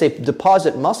 and I say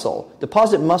deposit muscle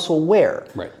where?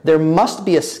 Right. There must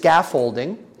be a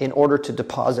scaffolding in order to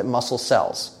deposit muscle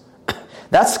cells.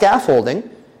 That scaffolding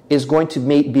is going to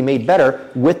be made better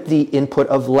with the input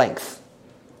of length.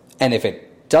 And if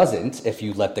it doesn't, if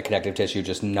you let the connective tissue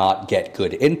just not get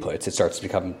good inputs, it starts to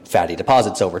become fatty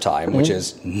deposits over time, which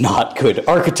is not good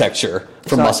architecture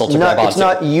for muscle to grab onto. It's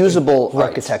not usable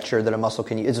architecture that a muscle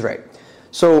can use. Is right.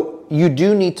 So you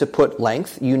do need to put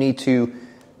length. You need to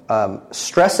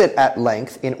stress it at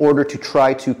length in order to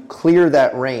try to clear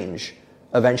that range,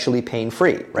 eventually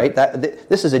pain-free, right?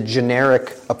 This is a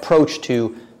generic approach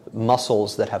to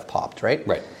muscles that have popped, right?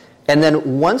 Right. And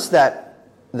then once that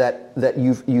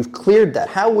you've cleared that,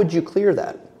 how would you clear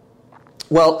that?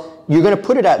 Well, you're going to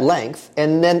put it at length,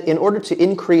 and then in order to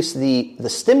increase the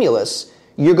stimulus,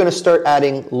 you're going to start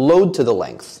adding load to the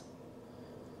length.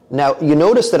 Now, you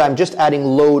notice that I'm just adding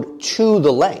load to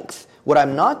the length. What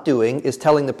I'm not doing is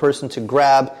telling the person to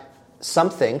grab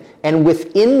something, and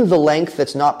within the length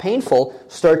that's not painful,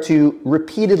 start to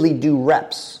repeatedly do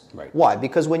reps. Right. Why?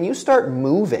 Because when you start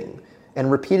moving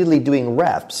and repeatedly doing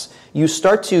reps, you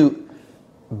start to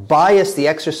bias the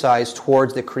exercise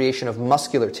towards the creation of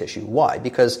muscular tissue. Why?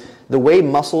 Because the way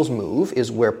muscles move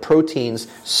is where proteins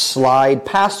slide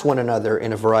past one another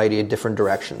in a variety of different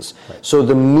directions. Right. So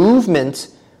the movement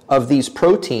of these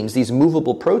proteins, these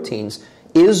movable proteins,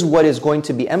 is what is going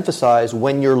to be emphasized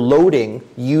when you're loading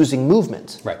using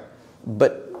movement. Right.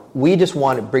 But we just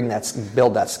want to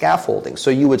build that scaffolding. So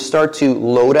you would start to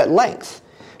load at length.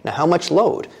 Now, how much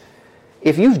load?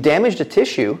 If you've damaged a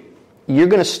tissue, you're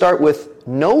going to start with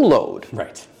no load.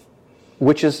 Right.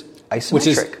 Which is isometric. Which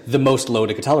is the most load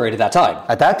it could tolerate at that time.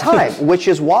 At that time, which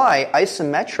is why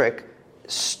isometric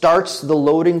starts the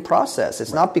loading process.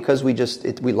 It's not because we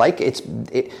like it.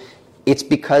 It's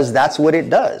because that's what it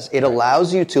does. It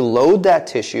allows you to load that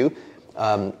tissue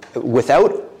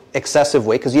without excessive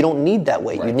weight, because you don't need that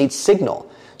weight. You need signal.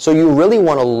 So you really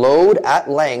want to load at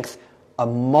length a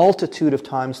multitude of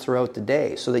times throughout the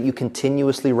day so that you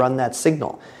continuously run that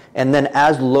signal. And then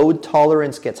as load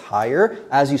tolerance gets higher,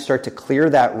 as you start to clear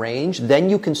that range, then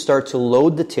you can start to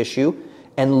load the tissue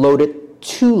and load it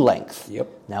to length. Yep.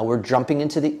 Now we're jumping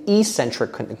into the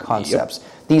eccentric concepts.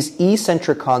 Yep. These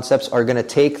eccentric concepts are going to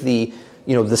take the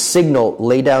signal,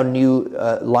 lay down new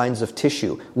lines of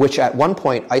tissue, which at one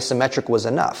point isometric was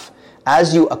enough.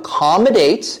 As you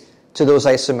accommodate to those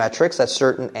isometrics at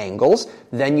certain angles,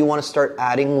 then you want to start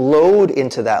adding load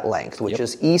into that length, which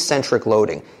is eccentric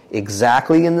loading.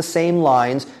 Exactly in the same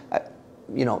lines,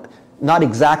 not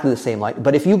exactly the same line,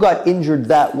 but if you got injured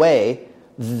that way,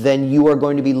 then you are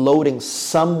going to be loading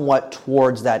somewhat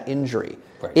towards that injury.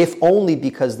 Right. If only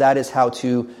because that is how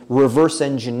to reverse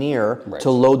engineer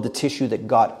to load the tissue that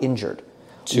got injured.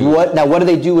 What do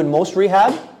they do in most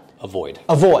rehab? Avoid.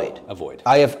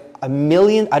 I have I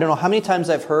don't know how many times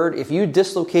I've heard, if you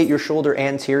dislocate your shoulder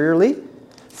anteriorly,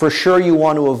 for sure you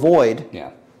want to avoid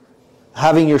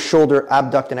having your shoulder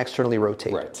abduct and externally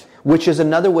rotate. Right. Which is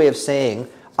another way of saying,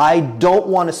 I don't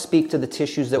want to speak to the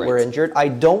tissues that were injured. I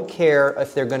don't care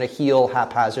if they're going to heal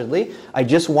haphazardly. I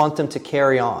just want them to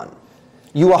carry on.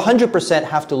 You 100%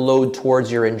 have to load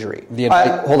towards your injury.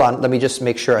 Hold on, let me just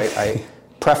make sure I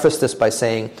preface this by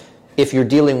saying, if you're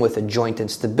dealing with a joint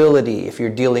instability, if you're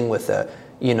dealing with a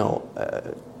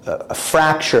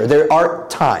fracture, there are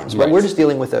times, but we're just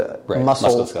dealing with a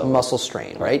muscle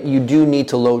strain, right? You do need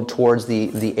to load towards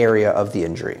the area of the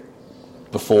injury.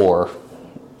 Before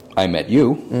I met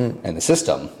you and the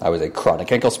system, I was a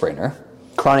chronic ankle sprainer.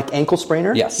 Chronic ankle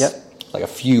sprainer? Yes. Yep. Like a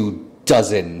few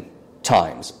dozen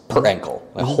times per ankle,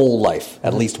 my whole life.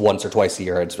 At least once or twice a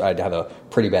year, I'd have a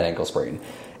pretty bad ankle sprain.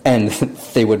 And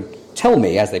they would tell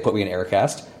me, as they put me in air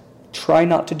cast, try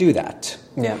not to do that.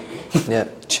 Yeah.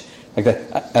 Like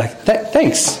that.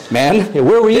 Thanks, man. Yeah,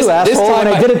 where were you, asshole? When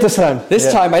I did it this time.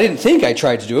 This time I didn't think I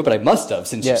tried to do it, but I must have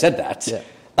since you said that. Yeah.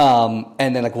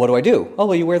 And then, what do I do? Oh,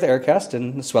 well, you wear the air cast,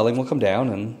 and the swelling will come down,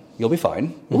 and you'll be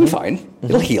fine. You'll be fine. Mm-hmm.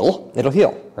 It'll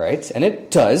heal. Right? And it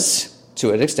does,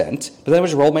 to an extent. But then I would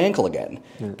just roll my ankle again.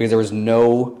 Because there was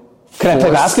no... Can I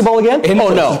play basketball again?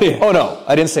 Oh, no. Oh, no.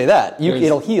 I didn't say that.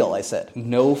 It'll heal, I said.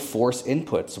 No force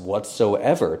inputs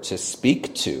whatsoever to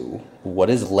speak to what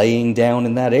is laying down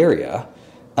in that area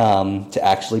to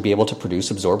actually be able to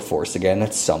produce absorbed force again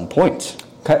at some point.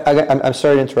 I'm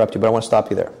sorry to interrupt you, but I want to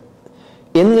stop you there.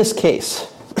 In this case,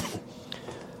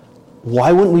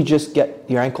 why wouldn't we just get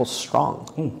your ankles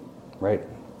strong? Right.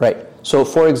 So,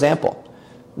 for example,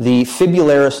 the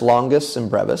fibularis longus and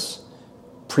brevis,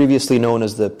 previously known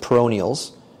as the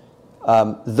peroneals,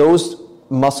 those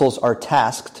muscles are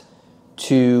tasked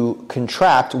to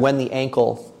contract when the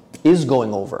ankle is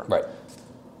going over. Right.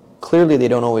 Clearly, they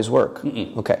don't always work.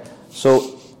 Okay.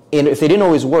 So, if they didn't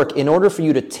always work, in order for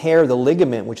you to tear the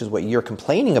ligament, which is what you're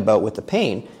complaining about with the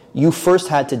pain, you first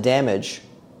had to damage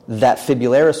that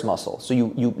fibularis muscle. So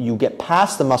you get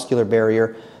past the muscular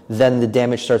barrier, then the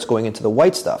damage starts going into the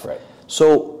white stuff. Right.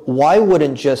 So why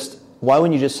wouldn't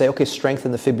you just say, okay,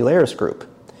 strengthen the fibularis group?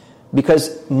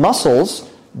 Because muscles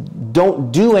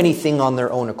don't do anything on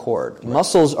their own accord. Right.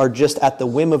 Muscles are just at the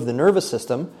whim of the nervous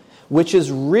system, which is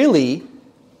really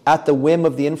at the whim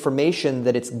of the information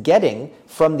that it's getting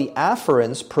from the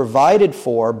afferents provided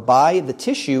for by the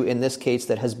tissue, in this case,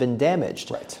 that has been damaged.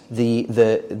 Right.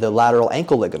 The lateral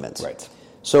ankle ligaments. Right.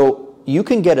 So you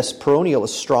can get a peroneal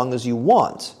as strong as you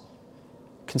want.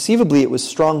 Conceivably, it was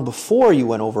strong before you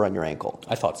went over on your ankle.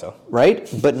 I thought so. Right?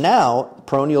 But now,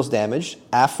 peroneal's damaged,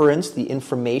 afferents, the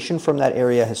information from that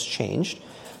area has changed.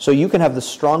 So you can have the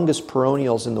strongest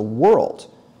peroneals in the world.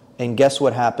 And guess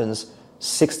what happens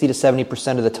 60 to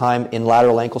 70% of the time in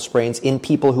lateral ankle sprains in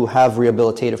people who have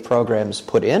rehabilitative programs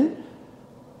put in?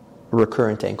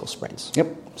 Recurrent ankle sprains. Yep.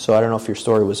 So I don't know if your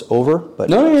story was over, but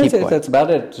that's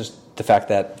about it. Just the fact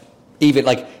that even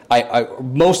like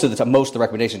most of the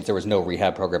recommendations, there was no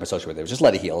rehab program associated with it. It was just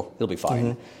let it heal; it'll be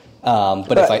fine.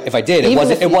 But if I did,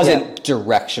 it wasn't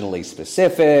directionally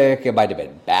specific. It might have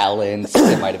been balanced.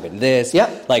 It might have been this.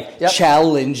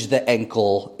 Challenge the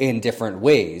ankle in different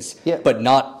ways, but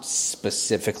not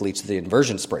specifically to the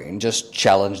inversion sprain. Just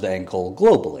challenge the ankle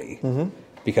globally,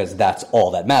 because that's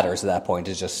all that matters at that point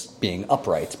is just being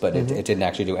upright. But it didn't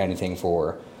actually do anything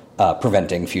for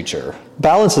preventing future.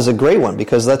 Balance is a great one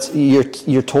because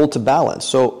you're told to balance.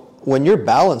 So when you're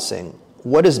balancing,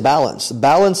 what is balance?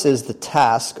 Balance is the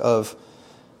task of,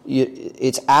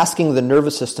 it's asking the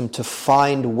nervous system to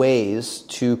find ways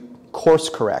to course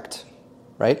correct,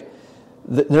 right?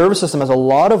 The nervous system has a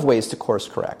lot of ways to course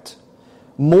correct.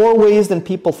 More ways than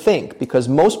people think, because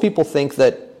most people think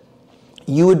that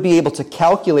you would be able to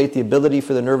calculate the ability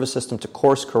for the nervous system to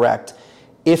course correct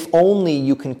if only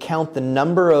you can count the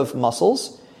number of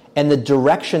muscles and the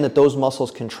direction that those muscles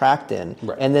contract in,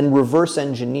 right, and then reverse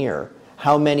engineer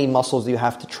how many muscles do you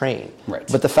have to train. Right.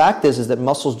 But the fact is that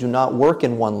muscles do not work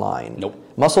in one line. Nope.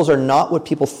 Muscles are not what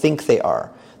people think they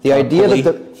are. The idea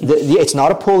that it's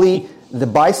not a pulley, the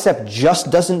bicep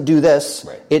just doesn't do this,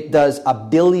 right, it does a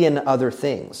billion other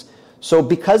things. So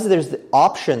because there's the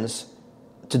options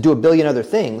to do a billion other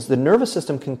things, the nervous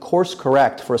system can course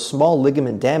correct for a small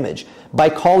ligament damage by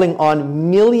calling on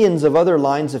millions of other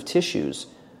lines of tissues,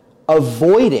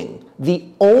 avoiding the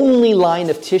only line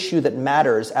of tissue that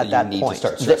matters at that point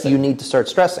that you need to start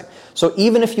stressing. So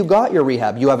even if you got your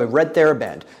rehab, you have a red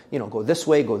TheraBand, go this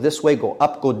way, go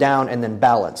up, go down, and then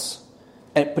balance.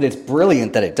 But it's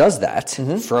brilliant that it does that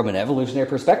from an evolutionary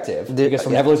perspective, because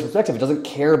from an evolutionary perspective, it doesn't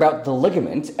care about the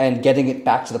ligament and getting it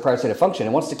back to the prior state of function. It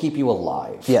wants to keep you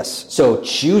alive. Yes. So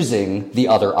choosing the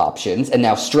other options and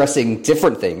now stressing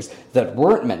different things that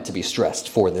weren't meant to be stressed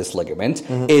for this ligament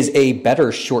is a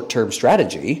better short-term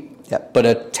strategy, but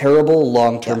a terrible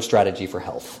long-term strategy for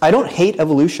health. I don't hate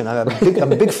evolution. I'm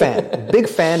a big fan. Big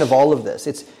fan of all of this.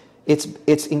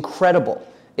 It's incredible.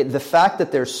 The fact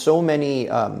that there's so many...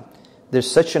 there's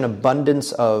such an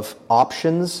abundance of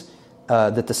options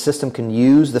that the system can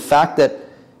use. The fact that,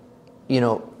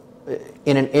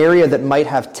 in an area that might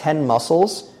have 10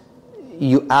 muscles,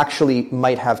 you actually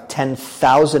might have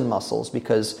 10,000 muscles,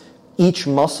 because each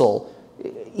muscle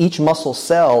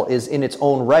cell is in its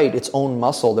own right, its own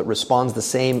muscle that responds the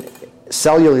same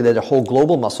cellularly that a whole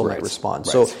global muscle might respond.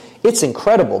 So it's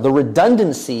incredible. The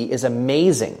redundancy is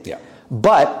amazing. Yeah.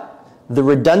 But the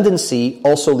redundancy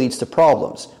also leads to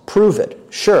problems. Prove it.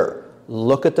 Sure.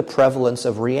 Look at the prevalence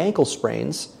of re-ankle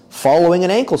sprains following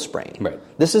an ankle sprain. Right.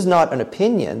 This is not an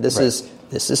opinion. This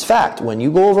is fact. When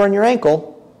you go over on your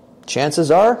ankle,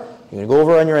 chances are you're going to go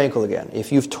over on your ankle again.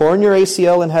 If you've torn your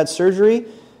ACL and had surgery,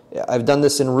 I've done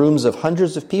this in rooms of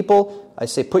hundreds of people. I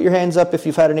say, put your hands up if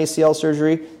you've had an ACL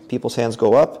surgery. People's hands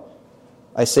go up.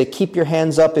 I say, keep your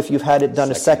hands up if you've had it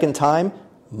done a second time.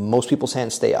 Most people's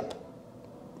hands stay up.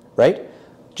 Right?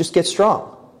 Just get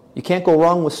strong. You can't go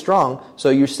wrong with strong. So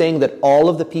you're saying that all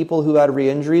of the people who had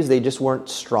re-injuries, they just weren't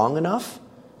strong enough?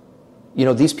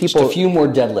 These people... Just a few more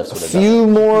deadlifts. A few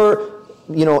more,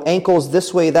 ankles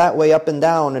this way, that way, up and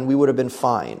down, and we would have been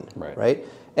fine. Right?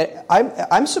 And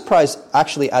I'm surprised,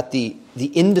 actually, at the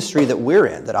industry that we're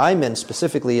in, that I'm in,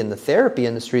 specifically in the therapy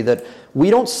industry, that we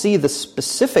don't see the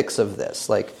specifics of this.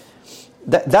 Like,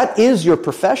 that is your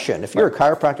profession. If you're a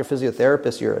chiropractor,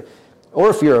 physiotherapist, or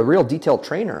if you're a real detailed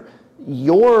trainer,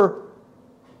 your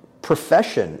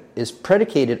profession is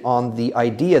predicated on the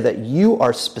idea that you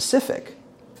are specific,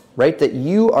 right? That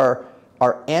you are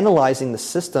analyzing the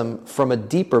system from a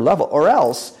deeper level. Or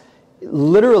else,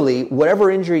 literally,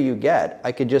 whatever injury you get,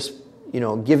 I could just,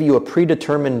 give you a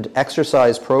predetermined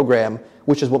exercise program,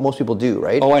 which is what most people do,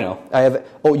 right? Oh, I know.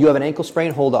 You have an ankle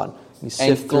sprain? Hold on. Let me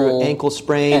sift through ankle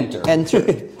sprain. Enter.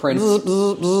 Print.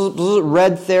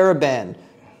 Red TheraBand.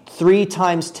 3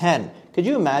 times 10. Could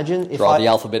you imagine if Draw the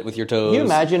alphabet with your toes. Can you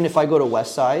imagine if I go to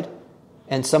Westside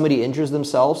and somebody injures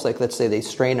themselves, like let's say they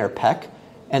strain their pec,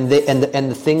 and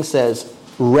the thing says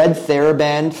Red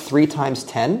TheraBand 3 times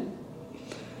 10?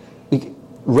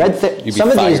 Some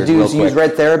of these dudes use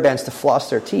Red TheraBands to floss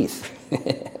their teeth.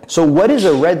 So what is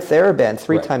a Red TheraBand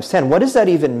 3 times 10? What does that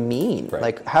even mean? Right.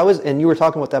 Like and you were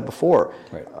talking about that before.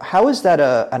 Right. How is that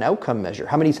an outcome measure?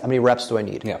 How many reps do I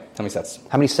need? Yeah, how many sets?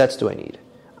 How many sets do I need?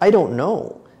 I don't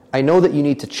know. I know that you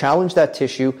need to challenge that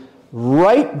tissue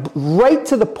right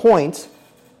to the point,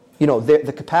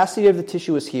 the capacity of the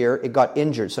tissue is here, it got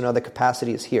injured, so now the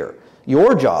capacity is here.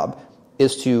 Your job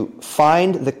is to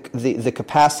find the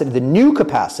capacity, the new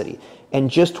capacity, and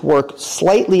just work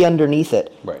slightly underneath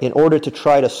it in order to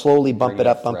try to slowly bump it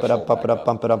up.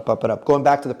 Going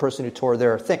back to the person who tore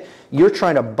their thing. You're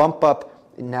trying to bump up.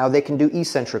 Now they can do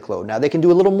eccentric load. Now they can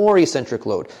do a little more eccentric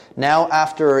load. Now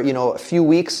after, a few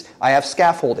weeks, I have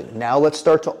scaffolding. Now let's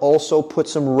start to also put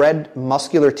some red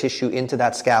muscular tissue into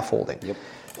that scaffolding. Yep.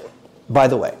 By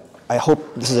the way, I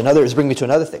hope this brings me to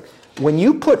another thing. When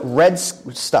you put red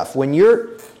stuff, when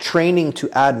you're training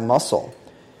to add muscle,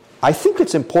 I think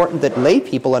it's important that lay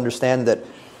people understand that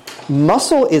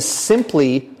muscle is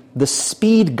simply the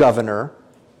speed governor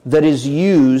that is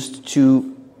used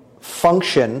to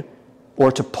function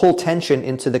or to pull tension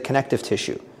into the connective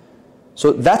tissue.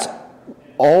 So that's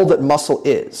all that muscle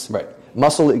is. Right.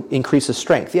 Muscle increases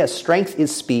strength. Yes, strength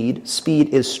is speed. Speed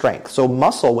is strength. So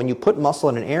muscle, when you put muscle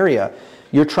in an area,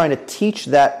 you're trying to teach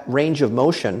that range of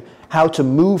motion how to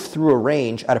move through a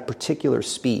range at a particular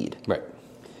speed. Right.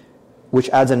 Which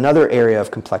adds another area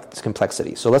of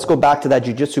complexity. So let's go back to that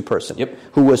jiu-jitsu person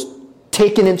who was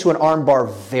taken into an arm bar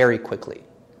very quickly.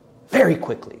 Very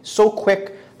quickly. So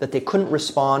quick that they couldn't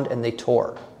respond and they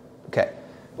tore. Okay.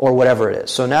 Or whatever it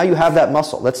is. So now you have that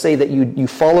muscle. Let's say that you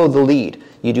follow the lead.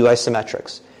 You do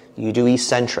isometrics. You do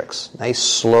eccentrics. Nice,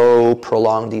 slow,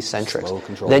 prolonged eccentrics. Slow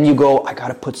control. Then you go, I got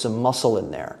to put some muscle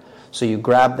in there. So you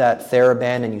grab that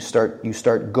TheraBand and you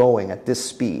start going at this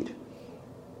speed.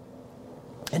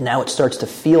 And now it starts to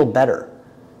feel better.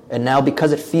 And now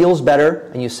because it feels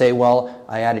better, and you say, well,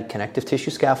 I added connective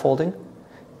tissue scaffolding,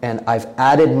 and I've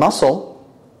added muscle,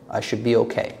 I should be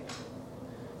okay.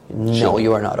 No,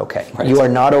 you are not okay. Right. You are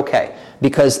not okay.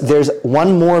 Because there's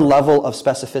one more level of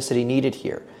specificity needed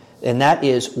here. And that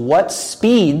is, what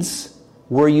speeds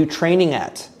were you training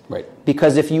at? Right.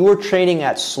 Because if you were training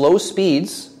at slow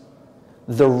speeds,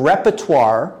 the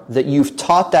repertoire that you've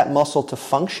taught that muscle to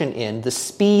function in, the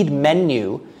speed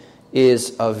menu,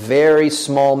 is a very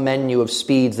small menu of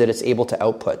speeds that it's able to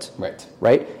output. Right.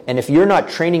 Right? And if you're not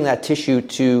training that tissue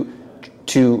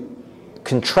to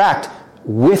contract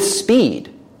with speed,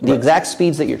 the exact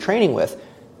speeds that you're training with,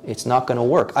 it's not going to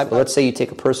work. Let's say you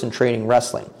take a person training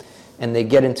wrestling, and they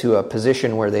get into a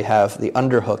position where they have the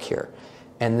underhook here,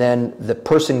 and then the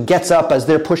person gets up as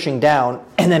they're pushing down,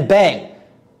 and then bang,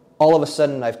 all of a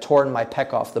sudden I've torn my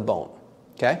pec off the bone.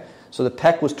 Okay? So the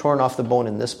pec was torn off the bone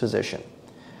in this position.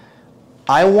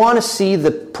 I want to see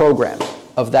the program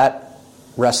of that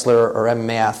wrestler or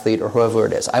MMA athlete or whoever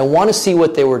it is. I want to see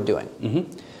what they were doing.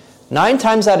 Mm-hmm. 9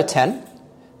 times out of 10,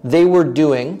 they were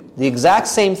doing the exact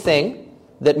same thing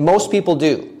that most people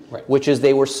do, which is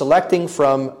they were selecting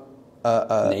from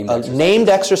named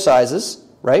exercises,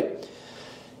 right?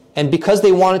 And because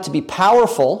they wanted to be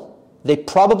powerful, they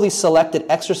probably selected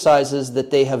exercises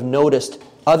that they have noticed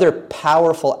other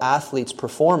powerful athletes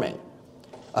performing.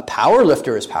 A power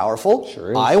lifter is powerful.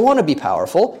 Sure is. I want to be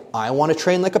powerful. I want to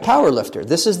train like a power lifter.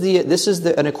 This is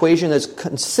an equation that's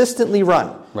consistently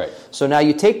run. Right. So now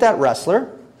you take that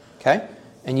wrestler, okay,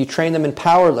 and you train them in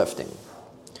powerlifting.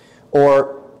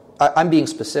 Or, I'm being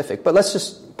specific, but let's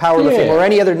just powerlifting or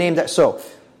any other name. So,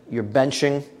 you're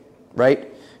benching,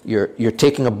 right? You're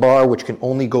taking a bar which can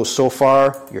only go so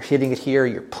far. You're hitting it here.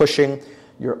 You're pushing.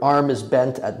 Your arm is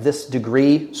bent at this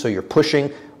degree, so you're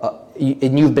pushing.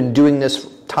 And you've been doing this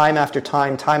time after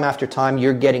time.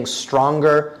 You're getting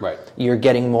stronger. Right. You're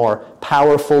getting more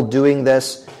powerful doing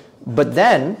this. But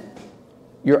then,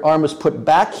 your arm is put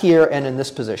back here and in this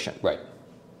position. Right.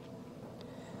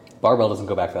 Barbell doesn't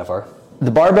go back that far.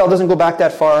 The barbell doesn't go back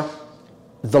that far.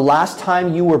 The last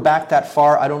time you were back that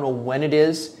far, I don't know when it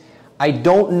is. I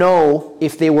don't know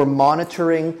if they were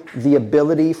monitoring the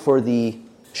ability for the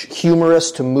humerus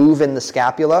to move in the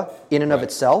scapula in and of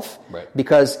itself. Right.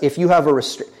 Because if you have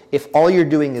if all you're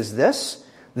doing is this,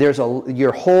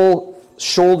 your whole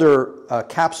shoulder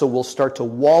capsule will start to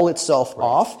wall itself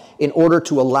off in order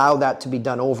to allow that to be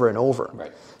done over and over.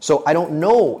 Right. So I don't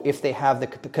know if they have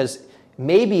because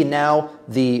maybe now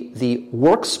the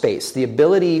workspace, the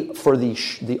ability for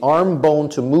the arm bone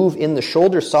to move in the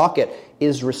shoulder socket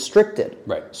is restricted.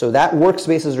 Right. So that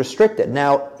workspace is restricted.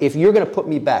 Now, if you're going to put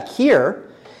me back here,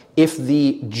 if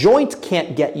the joint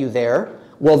can't get you there,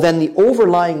 well, then the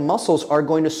overlying muscles are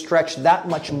going to stretch that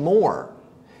much more.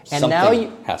 And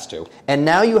Something has to. And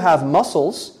now you have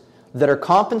muscles that are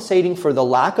compensating for the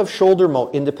lack of shoulder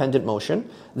independent motion,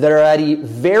 that are at a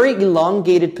very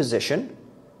elongated position,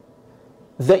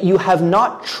 that you have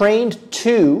not trained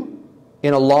to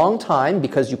in a long time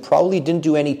because you probably didn't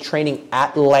do any training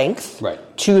at length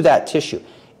to that tissue.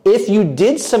 If you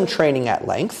did some training at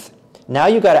length, now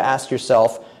you got to ask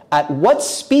yourself, at what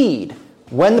speed,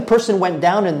 when the person went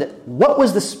down, what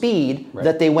was the speed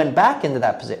that they went back into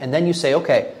that position? And then you say,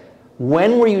 okay,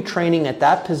 when were you training at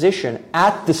that position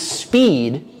at the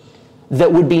speed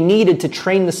that would be needed to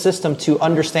train the system to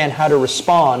understand how to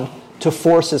respond to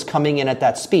forces coming in at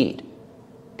that speed?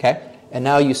 Okay? And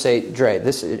now you say, Dre,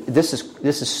 this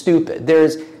is stupid.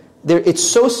 It's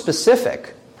so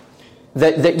specific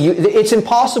that it's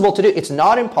impossible to do. It's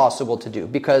not impossible to do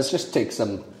because just take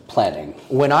some planning.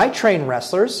 When I train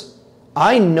wrestlers,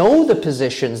 I know the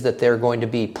positions that they're going to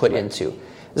be put into.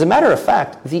 As a matter of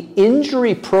fact, the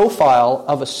injury profile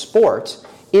of a sport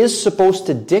is supposed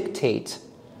to dictate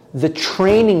the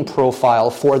training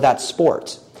profile for that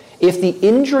sport. If the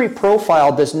injury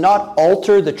profile does not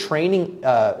alter the training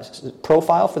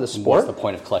profile for the sport, what's the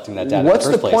point of collecting that data? What's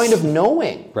in the first point place? of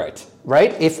knowing? Right.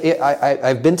 Right?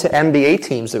 I've been to NBA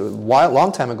teams a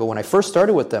long time ago when I first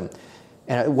started with them,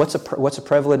 and what's a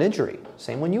prevalent injury?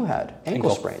 Same one you had,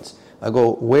 ankle sprains. I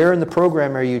go, where in the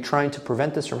program are you trying to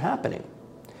prevent this from happening?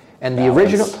 And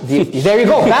Balance. there you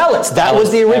go, balance. That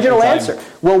was the original Every time. answer.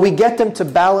 Well, we get them to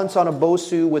balance on a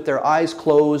Bosu with their eyes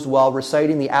closed while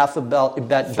reciting the alphabet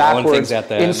backwards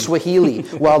in Swahili,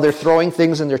 while they're throwing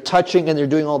things and they're touching and they're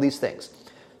doing all these things.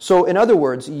 So, in other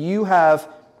words, you have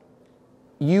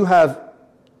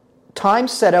time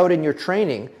set out in your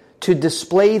training to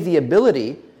display the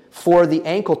ability for the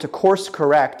ankle to course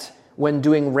correct when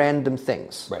doing random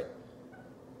things. Right.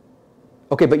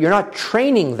 Okay, but you're not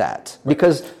training that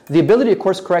because the ability to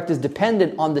course correct is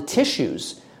dependent on the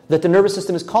tissues that the nervous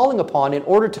system is calling upon in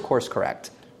order to course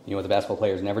correct. You know what the basketball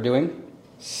player is never doing?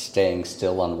 Staying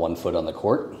still on one foot on the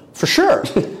court. For sure.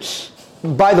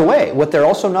 By the way, what they're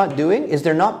also not doing is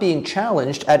they're not being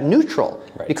challenged at neutral.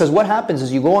 Right. Because what happens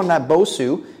is you go on that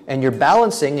Bosu and you're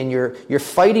balancing and you're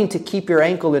fighting to keep your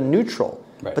ankle in neutral.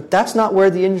 Right. But that's not where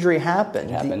the injury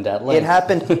happened. It happened at length. It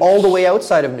happened all the way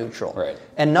outside of neutral. Right.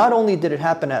 And not only did it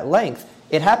happen at length,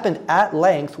 it happened at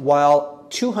length while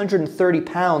 230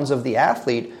 pounds of the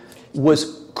athlete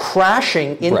was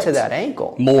crashing into that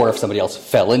ankle. More if somebody else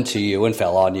fell into you and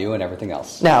fell on you and everything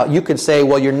else. Now, you could say,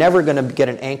 well, you're never going to get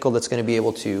an ankle that's going to be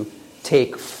able to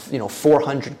take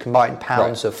 400 combined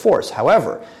pounds of force.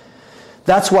 However,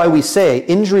 that's why we say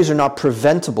injuries are not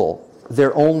preventable.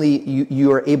 They're only,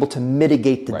 you are able to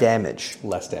mitigate the damage.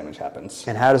 Less damage happens.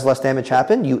 And how does less damage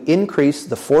happen? You increase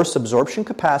the force absorption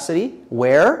capacity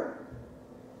where?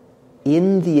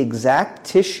 In the exact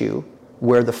tissue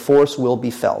where the force will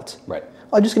be felt. Right.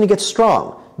 I'm just going to get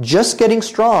strong. Just getting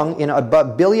strong in a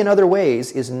billion other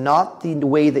ways is not the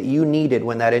way that you needed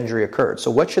when that injury occurred.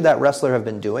 So what should that wrestler have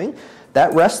been doing?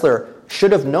 That wrestler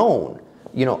should have known.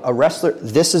 A wrestler,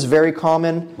 this is very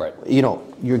common. Right.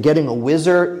 You're getting a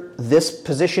whizzer. This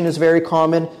position is very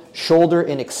common. Shoulder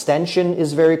in extension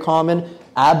is very common.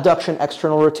 Abduction,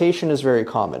 external rotation is very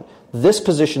common. This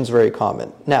position is very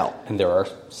common. Now, and there are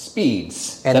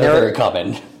speeds that are very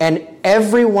common. And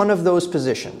every one of those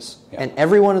positions and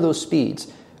every one of those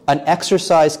speeds, an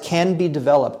exercise can be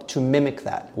developed to mimic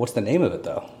that. What's the name of it,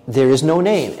 though? There is no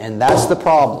name, and that's the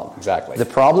problem. Exactly. The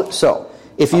problem. So,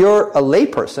 if you're a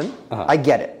layperson, I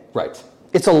get it. Right.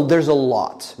 There's a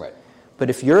lot. Right. But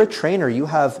if you're a trainer, you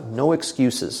have no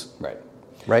excuses. Right.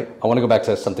 Right? I want to go back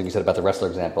to something you said about the wrestler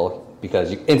example,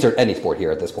 because you insert any sport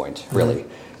here at this point, really.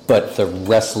 But the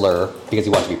wrestler, because he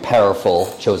wanted to be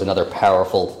powerful, chose another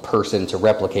powerful person to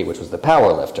replicate, which was the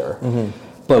power lifter.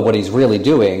 But what he's really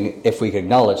doing, if we can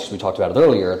acknowledge, we talked about it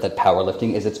earlier, that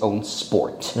powerlifting is its own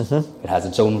sport. It has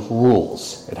its own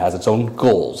rules. It has its own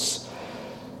goals.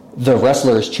 The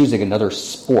wrestler is choosing another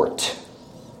sport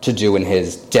to do in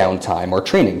his downtime or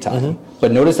training time.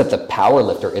 But notice that the power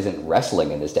lifter isn't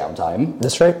wrestling in his downtime.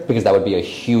 That's right. Because that would be a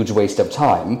huge waste of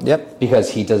time. Yep.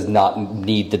 Because he does not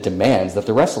need the demands that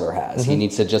the wrestler has. He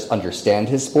needs to just understand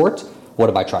his sport. What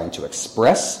am I trying to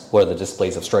express? What are the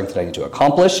displays of strength that I need to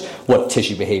accomplish? What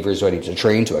tissue behaviors do I need to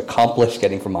train to accomplish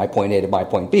getting from my point A to my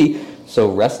point B?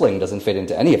 So wrestling doesn't fit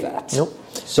into any of that. Nope.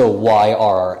 So why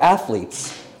are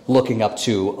athletes looking up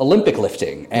to Olympic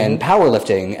lifting and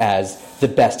powerlifting as the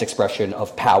best expression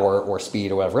of power or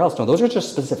speed or whatever else? No, those are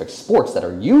just specific sports that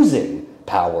are using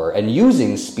power and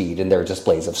using speed in their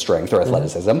displays of strength or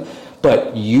athleticism.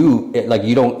 But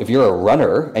if you're a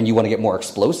runner and you want to get more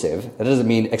explosive, that doesn't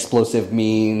mean explosive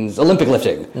means Olympic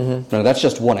lifting. No, that's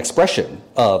just one expression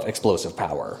of explosive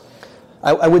power.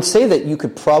 I would say that you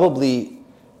could probably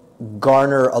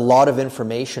garner a lot of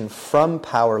information from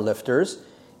power lifters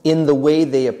in the way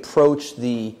they approach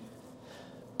the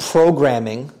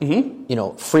programming,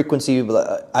 frequency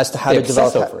as to how to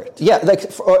develop over it. Yeah,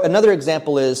 another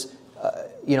example is,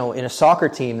 in a soccer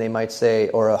team they might say,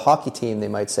 or a hockey team they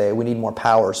might say, we need more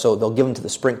power, so they'll give them to the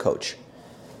sprint coach.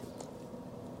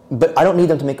 But I don't need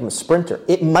them to make them a sprinter.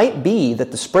 It might be that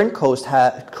the sprint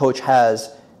coach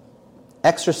has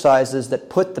exercises that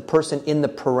put the person in the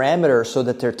parameter so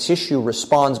that their tissue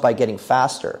responds by getting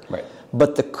faster. Right.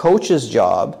 But the coach's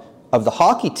job of the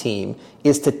hockey team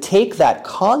is to take that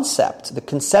concept, the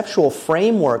conceptual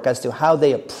framework as to how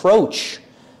they approach,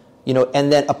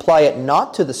 and then apply it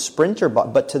not to the sprinter,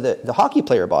 but to the hockey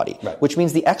player body, which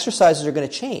means the exercises are going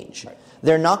to change. Right.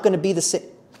 They're not going to be the same.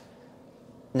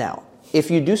 Now, if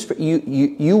you do,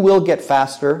 you will get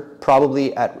faster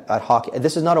probably at hockey.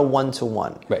 This is not a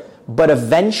one-to-one. Right. But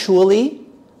eventually,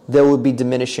 there will be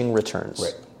diminishing returns.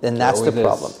 Right. then that's the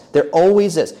problem. There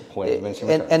always is.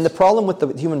 And the problem with the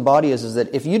human body is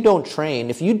that if you don't train,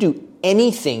 if you do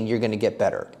anything, you're going to get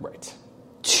better. Right.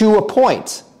 To a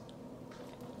point.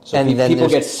 So and then people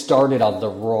get started on the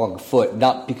wrong foot,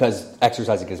 not because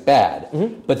exercising is bad,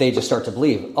 but they just start to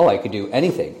believe, I could do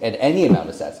anything and any amount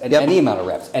of sets and any amount of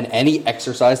reps and any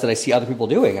exercise that I see other people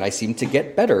doing, and I seem to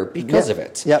get better because of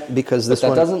it. Yep, because that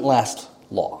doesn't last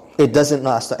long. It doesn't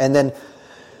last. And then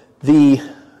the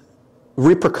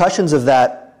repercussions of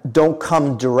that don't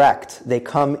come direct. They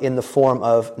come in the form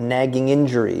of nagging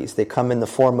injuries. They come in the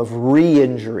form of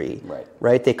re-injury.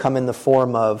 Right? They come in the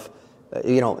form of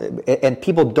and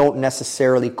people don't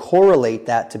necessarily correlate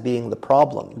that to being the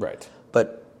problem. Right.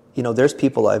 But there's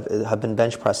people have been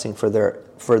bench pressing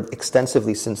for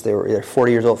extensively since they're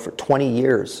 40 years old, for 20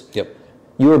 years. Yep.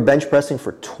 You were bench pressing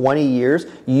for 20 years.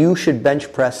 You should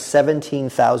bench press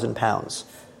 17,000 pounds.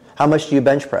 How much do you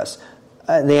bench press?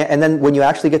 And then when you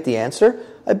actually get the answer,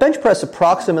 I bench press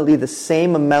approximately the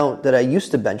same amount that I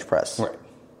used to bench press. Right.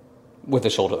 With a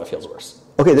shoulder that feels worse.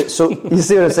 Okay, so you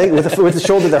see what I'm saying? With the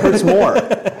shoulder that hurts more.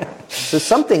 So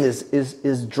something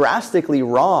is drastically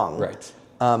wrong. Right.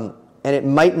 And it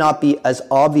might not be as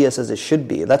obvious as it should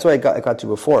be. That's what I got to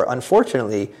before.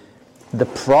 Unfortunately, the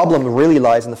problem really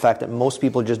lies in the fact that most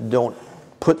people just don't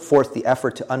put forth the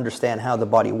effort to understand how the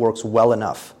body works well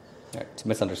enough. Right. It's a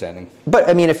misunderstanding. But,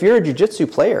 I mean, if you're a jiu-jitsu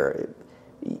player,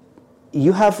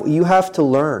 you have to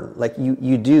learn. Like,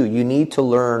 you do. You need to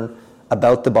learn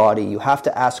about the body. You have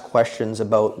to ask questions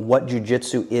about what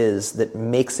jiu-jitsu is that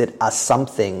makes it a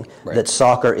something that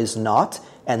soccer is not.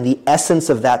 And the essence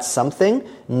of that something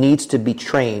needs to be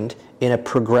trained in a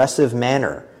progressive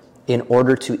manner in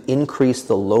order to increase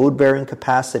the load-bearing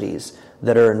capacities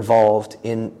that are involved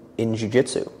in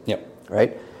jiu-jitsu. Yep.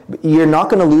 Right? You're not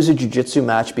going to lose a jiu-jitsu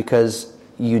match because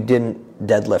you didn't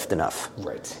deadlift enough.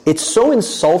 Right. It's so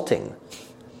insulting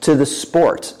to the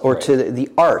sport or to the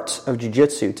art of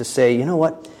jiu-jitsu to say, you know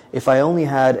what, if I only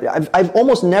had... I've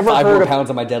almost never heard... 5 more pounds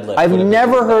on my deadlift. I've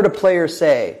never heard a player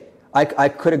say, I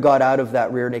could have got out of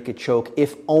that rear naked choke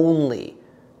if only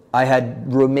I had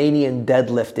Romanian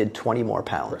deadlifted 20 more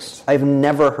pounds. Right. I've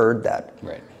never heard that.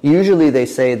 Right. Usually they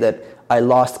say that I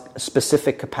lost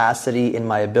specific capacity in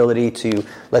my ability to,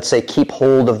 let's say, keep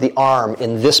hold of the arm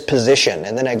in this position.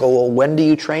 And then I go, well, when do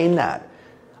you train that?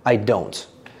 I don't.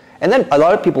 And then a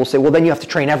lot of people will say, well, then you have to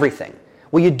train everything.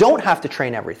 Well, you don't have to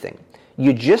train everything.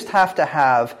 You just have to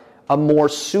have a more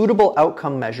suitable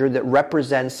outcome measure that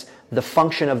represents the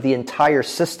function of the entire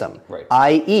system,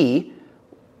 i.e.,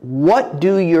 what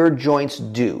do your joints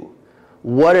do?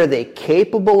 What are they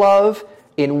capable of?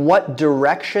 In what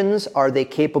directions are they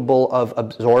capable of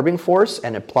absorbing force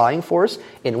and applying force?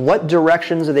 In what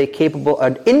directions are they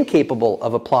incapable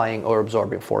of applying or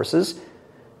absorbing forces?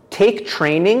 Take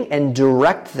training and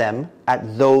direct them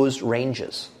at those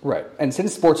ranges. Right. And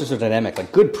since sports are so dynamic,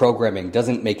 like good programming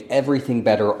doesn't make everything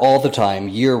better all the time,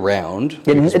 year round.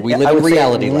 We live in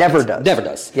reality. It never does. Never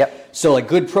does. Yep. So like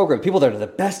good program, people that are the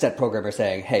best at programming are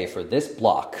saying, hey, for this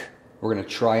block, we're going to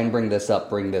try and bring this up.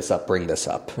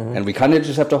 Mm-hmm. And we kind of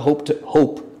just have to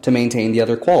hope to maintain the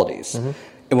other qualities. Mm-hmm.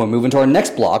 And when we move into our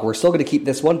next block, we're still going to keep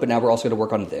this one, but now we're also going to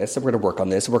work on this, and we're going to work on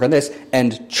this, and work on this,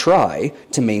 and try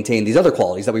to maintain these other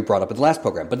qualities that we brought up in the last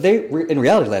program. But in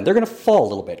reality land, they're going to fall a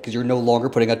little bit because you're no longer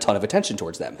putting a ton of attention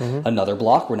towards them. Mm-hmm. Another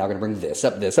block, we're now going to bring this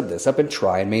up, and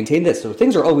try and maintain this. So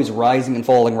things are always rising and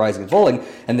falling,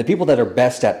 and the people that are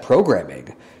best at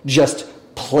programming just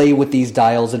play with these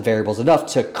dials and variables enough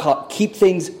to keep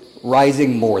things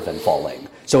rising more than falling.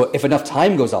 So if enough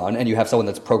time goes on and you have someone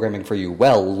that's programming for you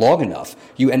well long enough,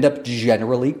 you end up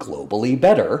generally globally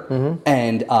better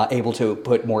and able to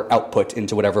put more output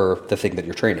into whatever the thing that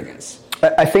you're training is.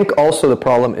 I think also the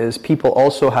problem is people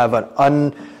also have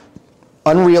an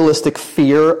unrealistic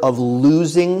fear of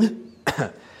losing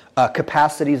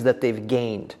capacities that they've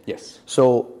gained. Yes.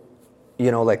 So,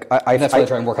 like that's why I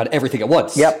try and work on everything at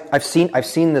once. Yep. I've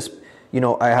seen this.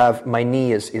 I have, my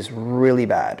knee is really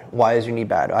bad. Why is your knee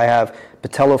bad? I have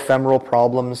patellofemoral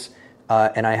problems,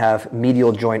 and I have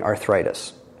medial joint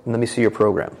arthritis. And let me see your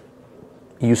program.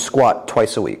 You squat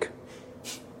twice a week.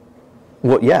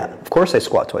 Well, yeah, of course I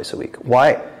squat twice a week.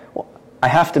 Why? Well, I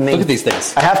have to look at these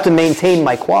things. I have to maintain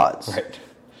my quads. Right.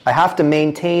 I have to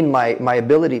maintain my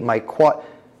ability, my quad.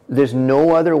 There's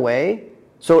no other way.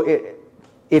 So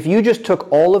if you just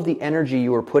took all of the energy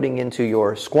you were putting into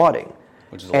your squatting,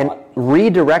 which is a lot,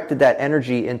 redirected that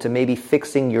energy into maybe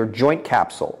fixing your joint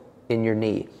capsule in your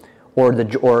knee,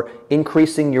 or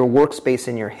increasing your workspace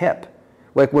in your hip.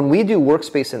 Like when we do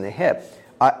workspace in the hip,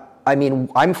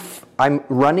 I'm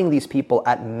running these people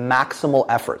at maximal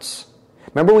efforts.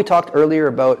 Remember we talked earlier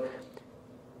about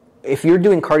if you're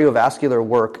doing cardiovascular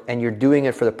work and you're doing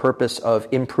it for the purpose of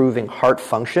improving heart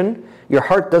function, your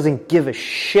heart doesn't give a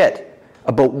shit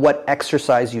about what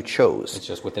exercise you chose. It's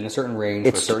just within a certain range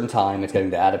for a certain time. It's getting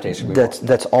the adaptation.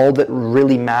 That's all that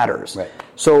really matters. Right.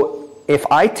 So if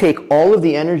I take all of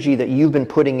the energy that you've been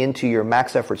putting into your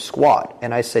max effort squat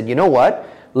and I said, you know what?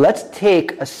 Let's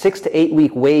take a 6 to 8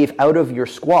 week wave out of your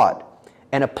squat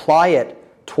and apply it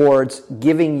towards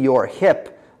giving your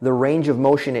hip the range of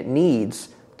motion it needs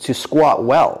to squat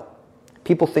well.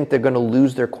 People think they're going to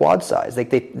lose their quad size.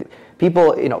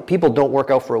 People don't work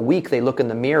out for a week. They look in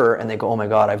the mirror and they go, "Oh my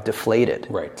God, I've deflated."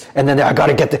 Right. And then I got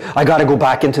to go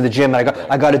back into the gym. And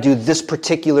I got to do this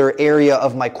particular area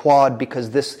of my quad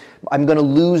because I'm going to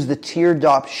lose the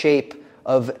teardrop shape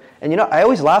of. And I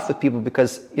always laugh with people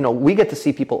because we get to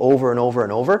see people over and over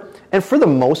and over, and for the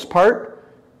most part,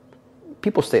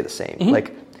 people stay the same. Mm-hmm.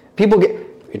 Like people get.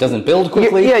 It doesn't build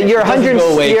quickly. You're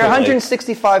 165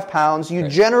 165 pounds. You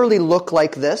generally look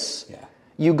like this. Yeah.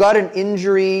 You got an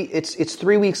injury. It's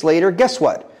 3 weeks later. Guess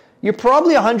what? You're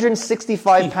probably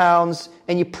 165 pounds,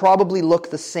 and you probably look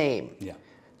the same. Yeah.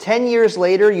 10 years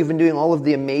later, you've been doing all of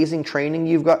the amazing training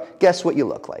you've got. Guess what you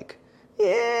look like?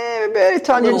 Yeah, it's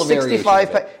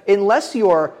 165 pounds. Unless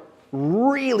you're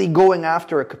really going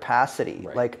after a capacity.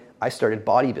 Right. Like, I started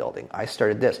bodybuilding. I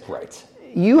started this. Right.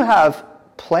 You have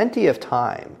plenty of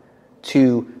time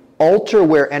to alter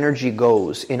where energy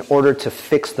goes in order to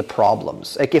fix the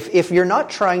problems. Like if you're not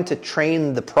trying to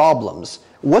train the problems,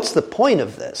 what's the point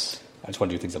of this? I just want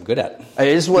to do things I'm good at. It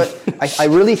is what I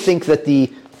really think that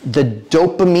the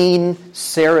dopamine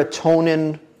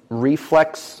serotonin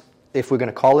reflex, if we're going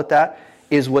to call it that,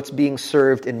 is what's being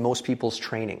served in most people's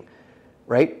training.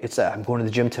 Right? It's I'm going to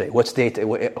the gym today. What's the day?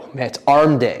 Oh, man, it's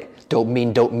arm day.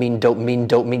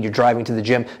 Dopamine. You're driving to the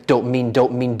gym.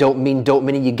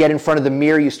 Dopamine. You get in front of the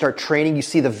mirror. You start training. You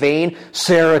see the vein.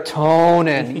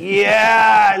 Serotonin.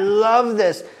 Yeah, I love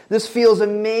this. This feels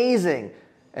amazing.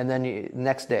 And then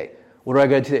next day, what do I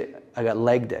got today? I got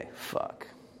leg day. Fuck.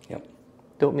 Yep.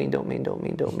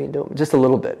 Dopamine. Just a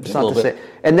little bit. Just not to say.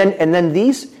 And then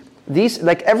these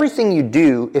like everything you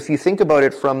do, if you think about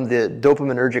it from the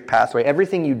dopaminergic pathway,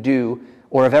 everything you do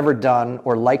or have ever done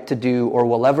or like to do or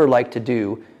will ever like to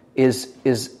do is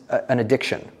an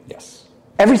addiction. Yes.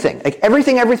 Everything. Like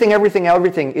everything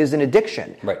is an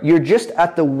addiction. Right. You're just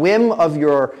at the whim of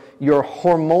your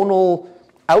hormonal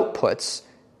outputs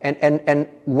and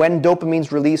when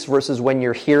dopamine's released versus when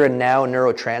you're here and now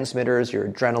neurotransmitters, your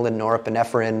adrenaline,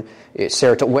 norepinephrine,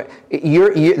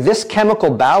 serotonin, this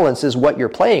chemical balance is what you're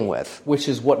playing with. Which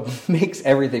is what makes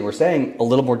everything we're saying a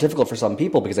little more difficult for some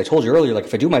people, because I told you earlier, like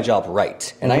if I do my job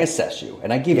right and I assess you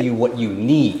and I give you what you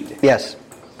need, yes,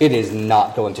 it is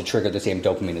not going to trigger the same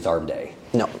dopamine as arm day.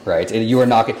 No. Right? You are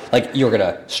not, you're going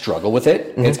to struggle with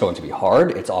it. Mm-hmm. It's going to be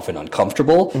hard. It's often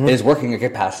uncomfortable. Mm-hmm. It is working a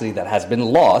capacity that has been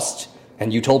lost.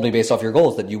 And you told me based off your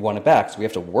goals that you want it back, so we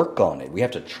have to work on it. We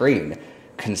have to train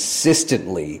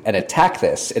consistently and attack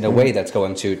this in a way that's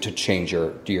going to change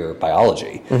your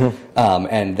biology. Mm-hmm.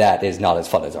 And that is not as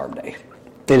fun as arm day.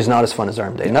 It is not as fun as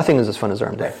arm day. Nothing is as fun as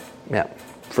arm day. Yeah.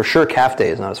 For sure, calf day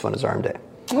is not as fun as arm day.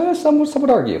 Well, some would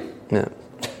argue. Yeah.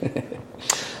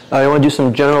 You want to do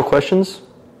some general questions?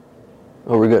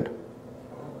 Oh, we're good.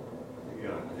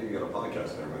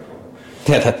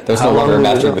 Yeah, that was no longer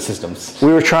Mastering the Systems.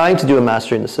 We were trying to do a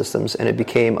Mastering the Systems, and it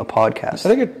became a podcast.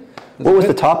 I think what was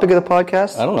the topic of the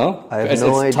podcast? I don't know. I have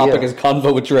no idea. Its topic is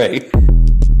Convo with Dre.